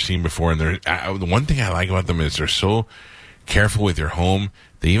you've ever seen before. And the one thing I like about them is they're so careful with your home.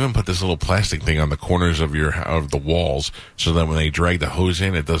 They even put this little plastic thing on the corners of the walls so that when they drag the hose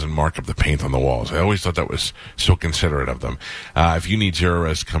in, it doesn't mark up the paint on the walls. I always thought that was so considerate of them. If you need Zero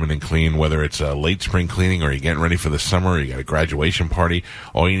Res to come in and clean, whether it's a late spring cleaning or you're getting ready for the summer, or you got a graduation party,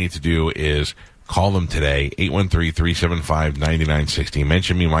 all you need to do is call them today, 813-375-9960.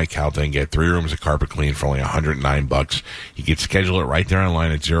 Mention me, Mike Calta, and get 3 rooms of carpet clean for only $109. You can schedule it right there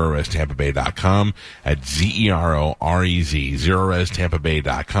online at ZeroResTampaBay.com, at ZEROREZ,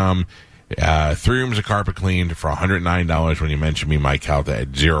 ZeroResTampaBay.com. 3 rooms of carpet cleaned for $109 when you mention me, Mike Calta,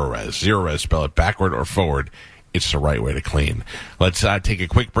 at Zero Res. Zero Res, spell it backward or forward. It's the right way to clean. Let's take a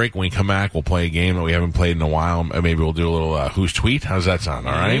quick break. When we come back, we'll play a game that we haven't played in a while. Maybe we'll do a little Who's Tweet. How's that sound?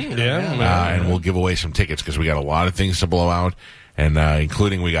 All right? Yeah. And we'll give away some tickets because we got a lot of things to blow out, and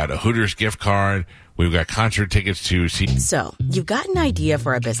including we got a Hooters gift card. We've got concert tickets to see. So, you've got an idea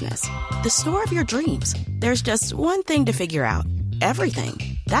for a business. The store of your dreams. There's just one thing to figure out.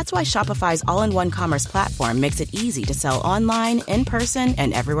 Everything. That's why Shopify's all-in-one commerce platform makes it easy to sell online, in person,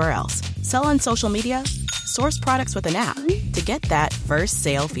 and everywhere else. Sell on social media, source products with an app to get that first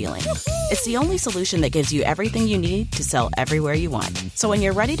sale feeling. It's the only solution that gives you everything you need to sell everywhere you want. So when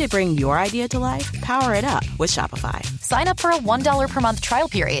you're ready to bring your idea to life, power it up with Shopify. Sign up for a $1 per month trial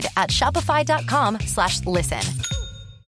period at shopify.com/listen.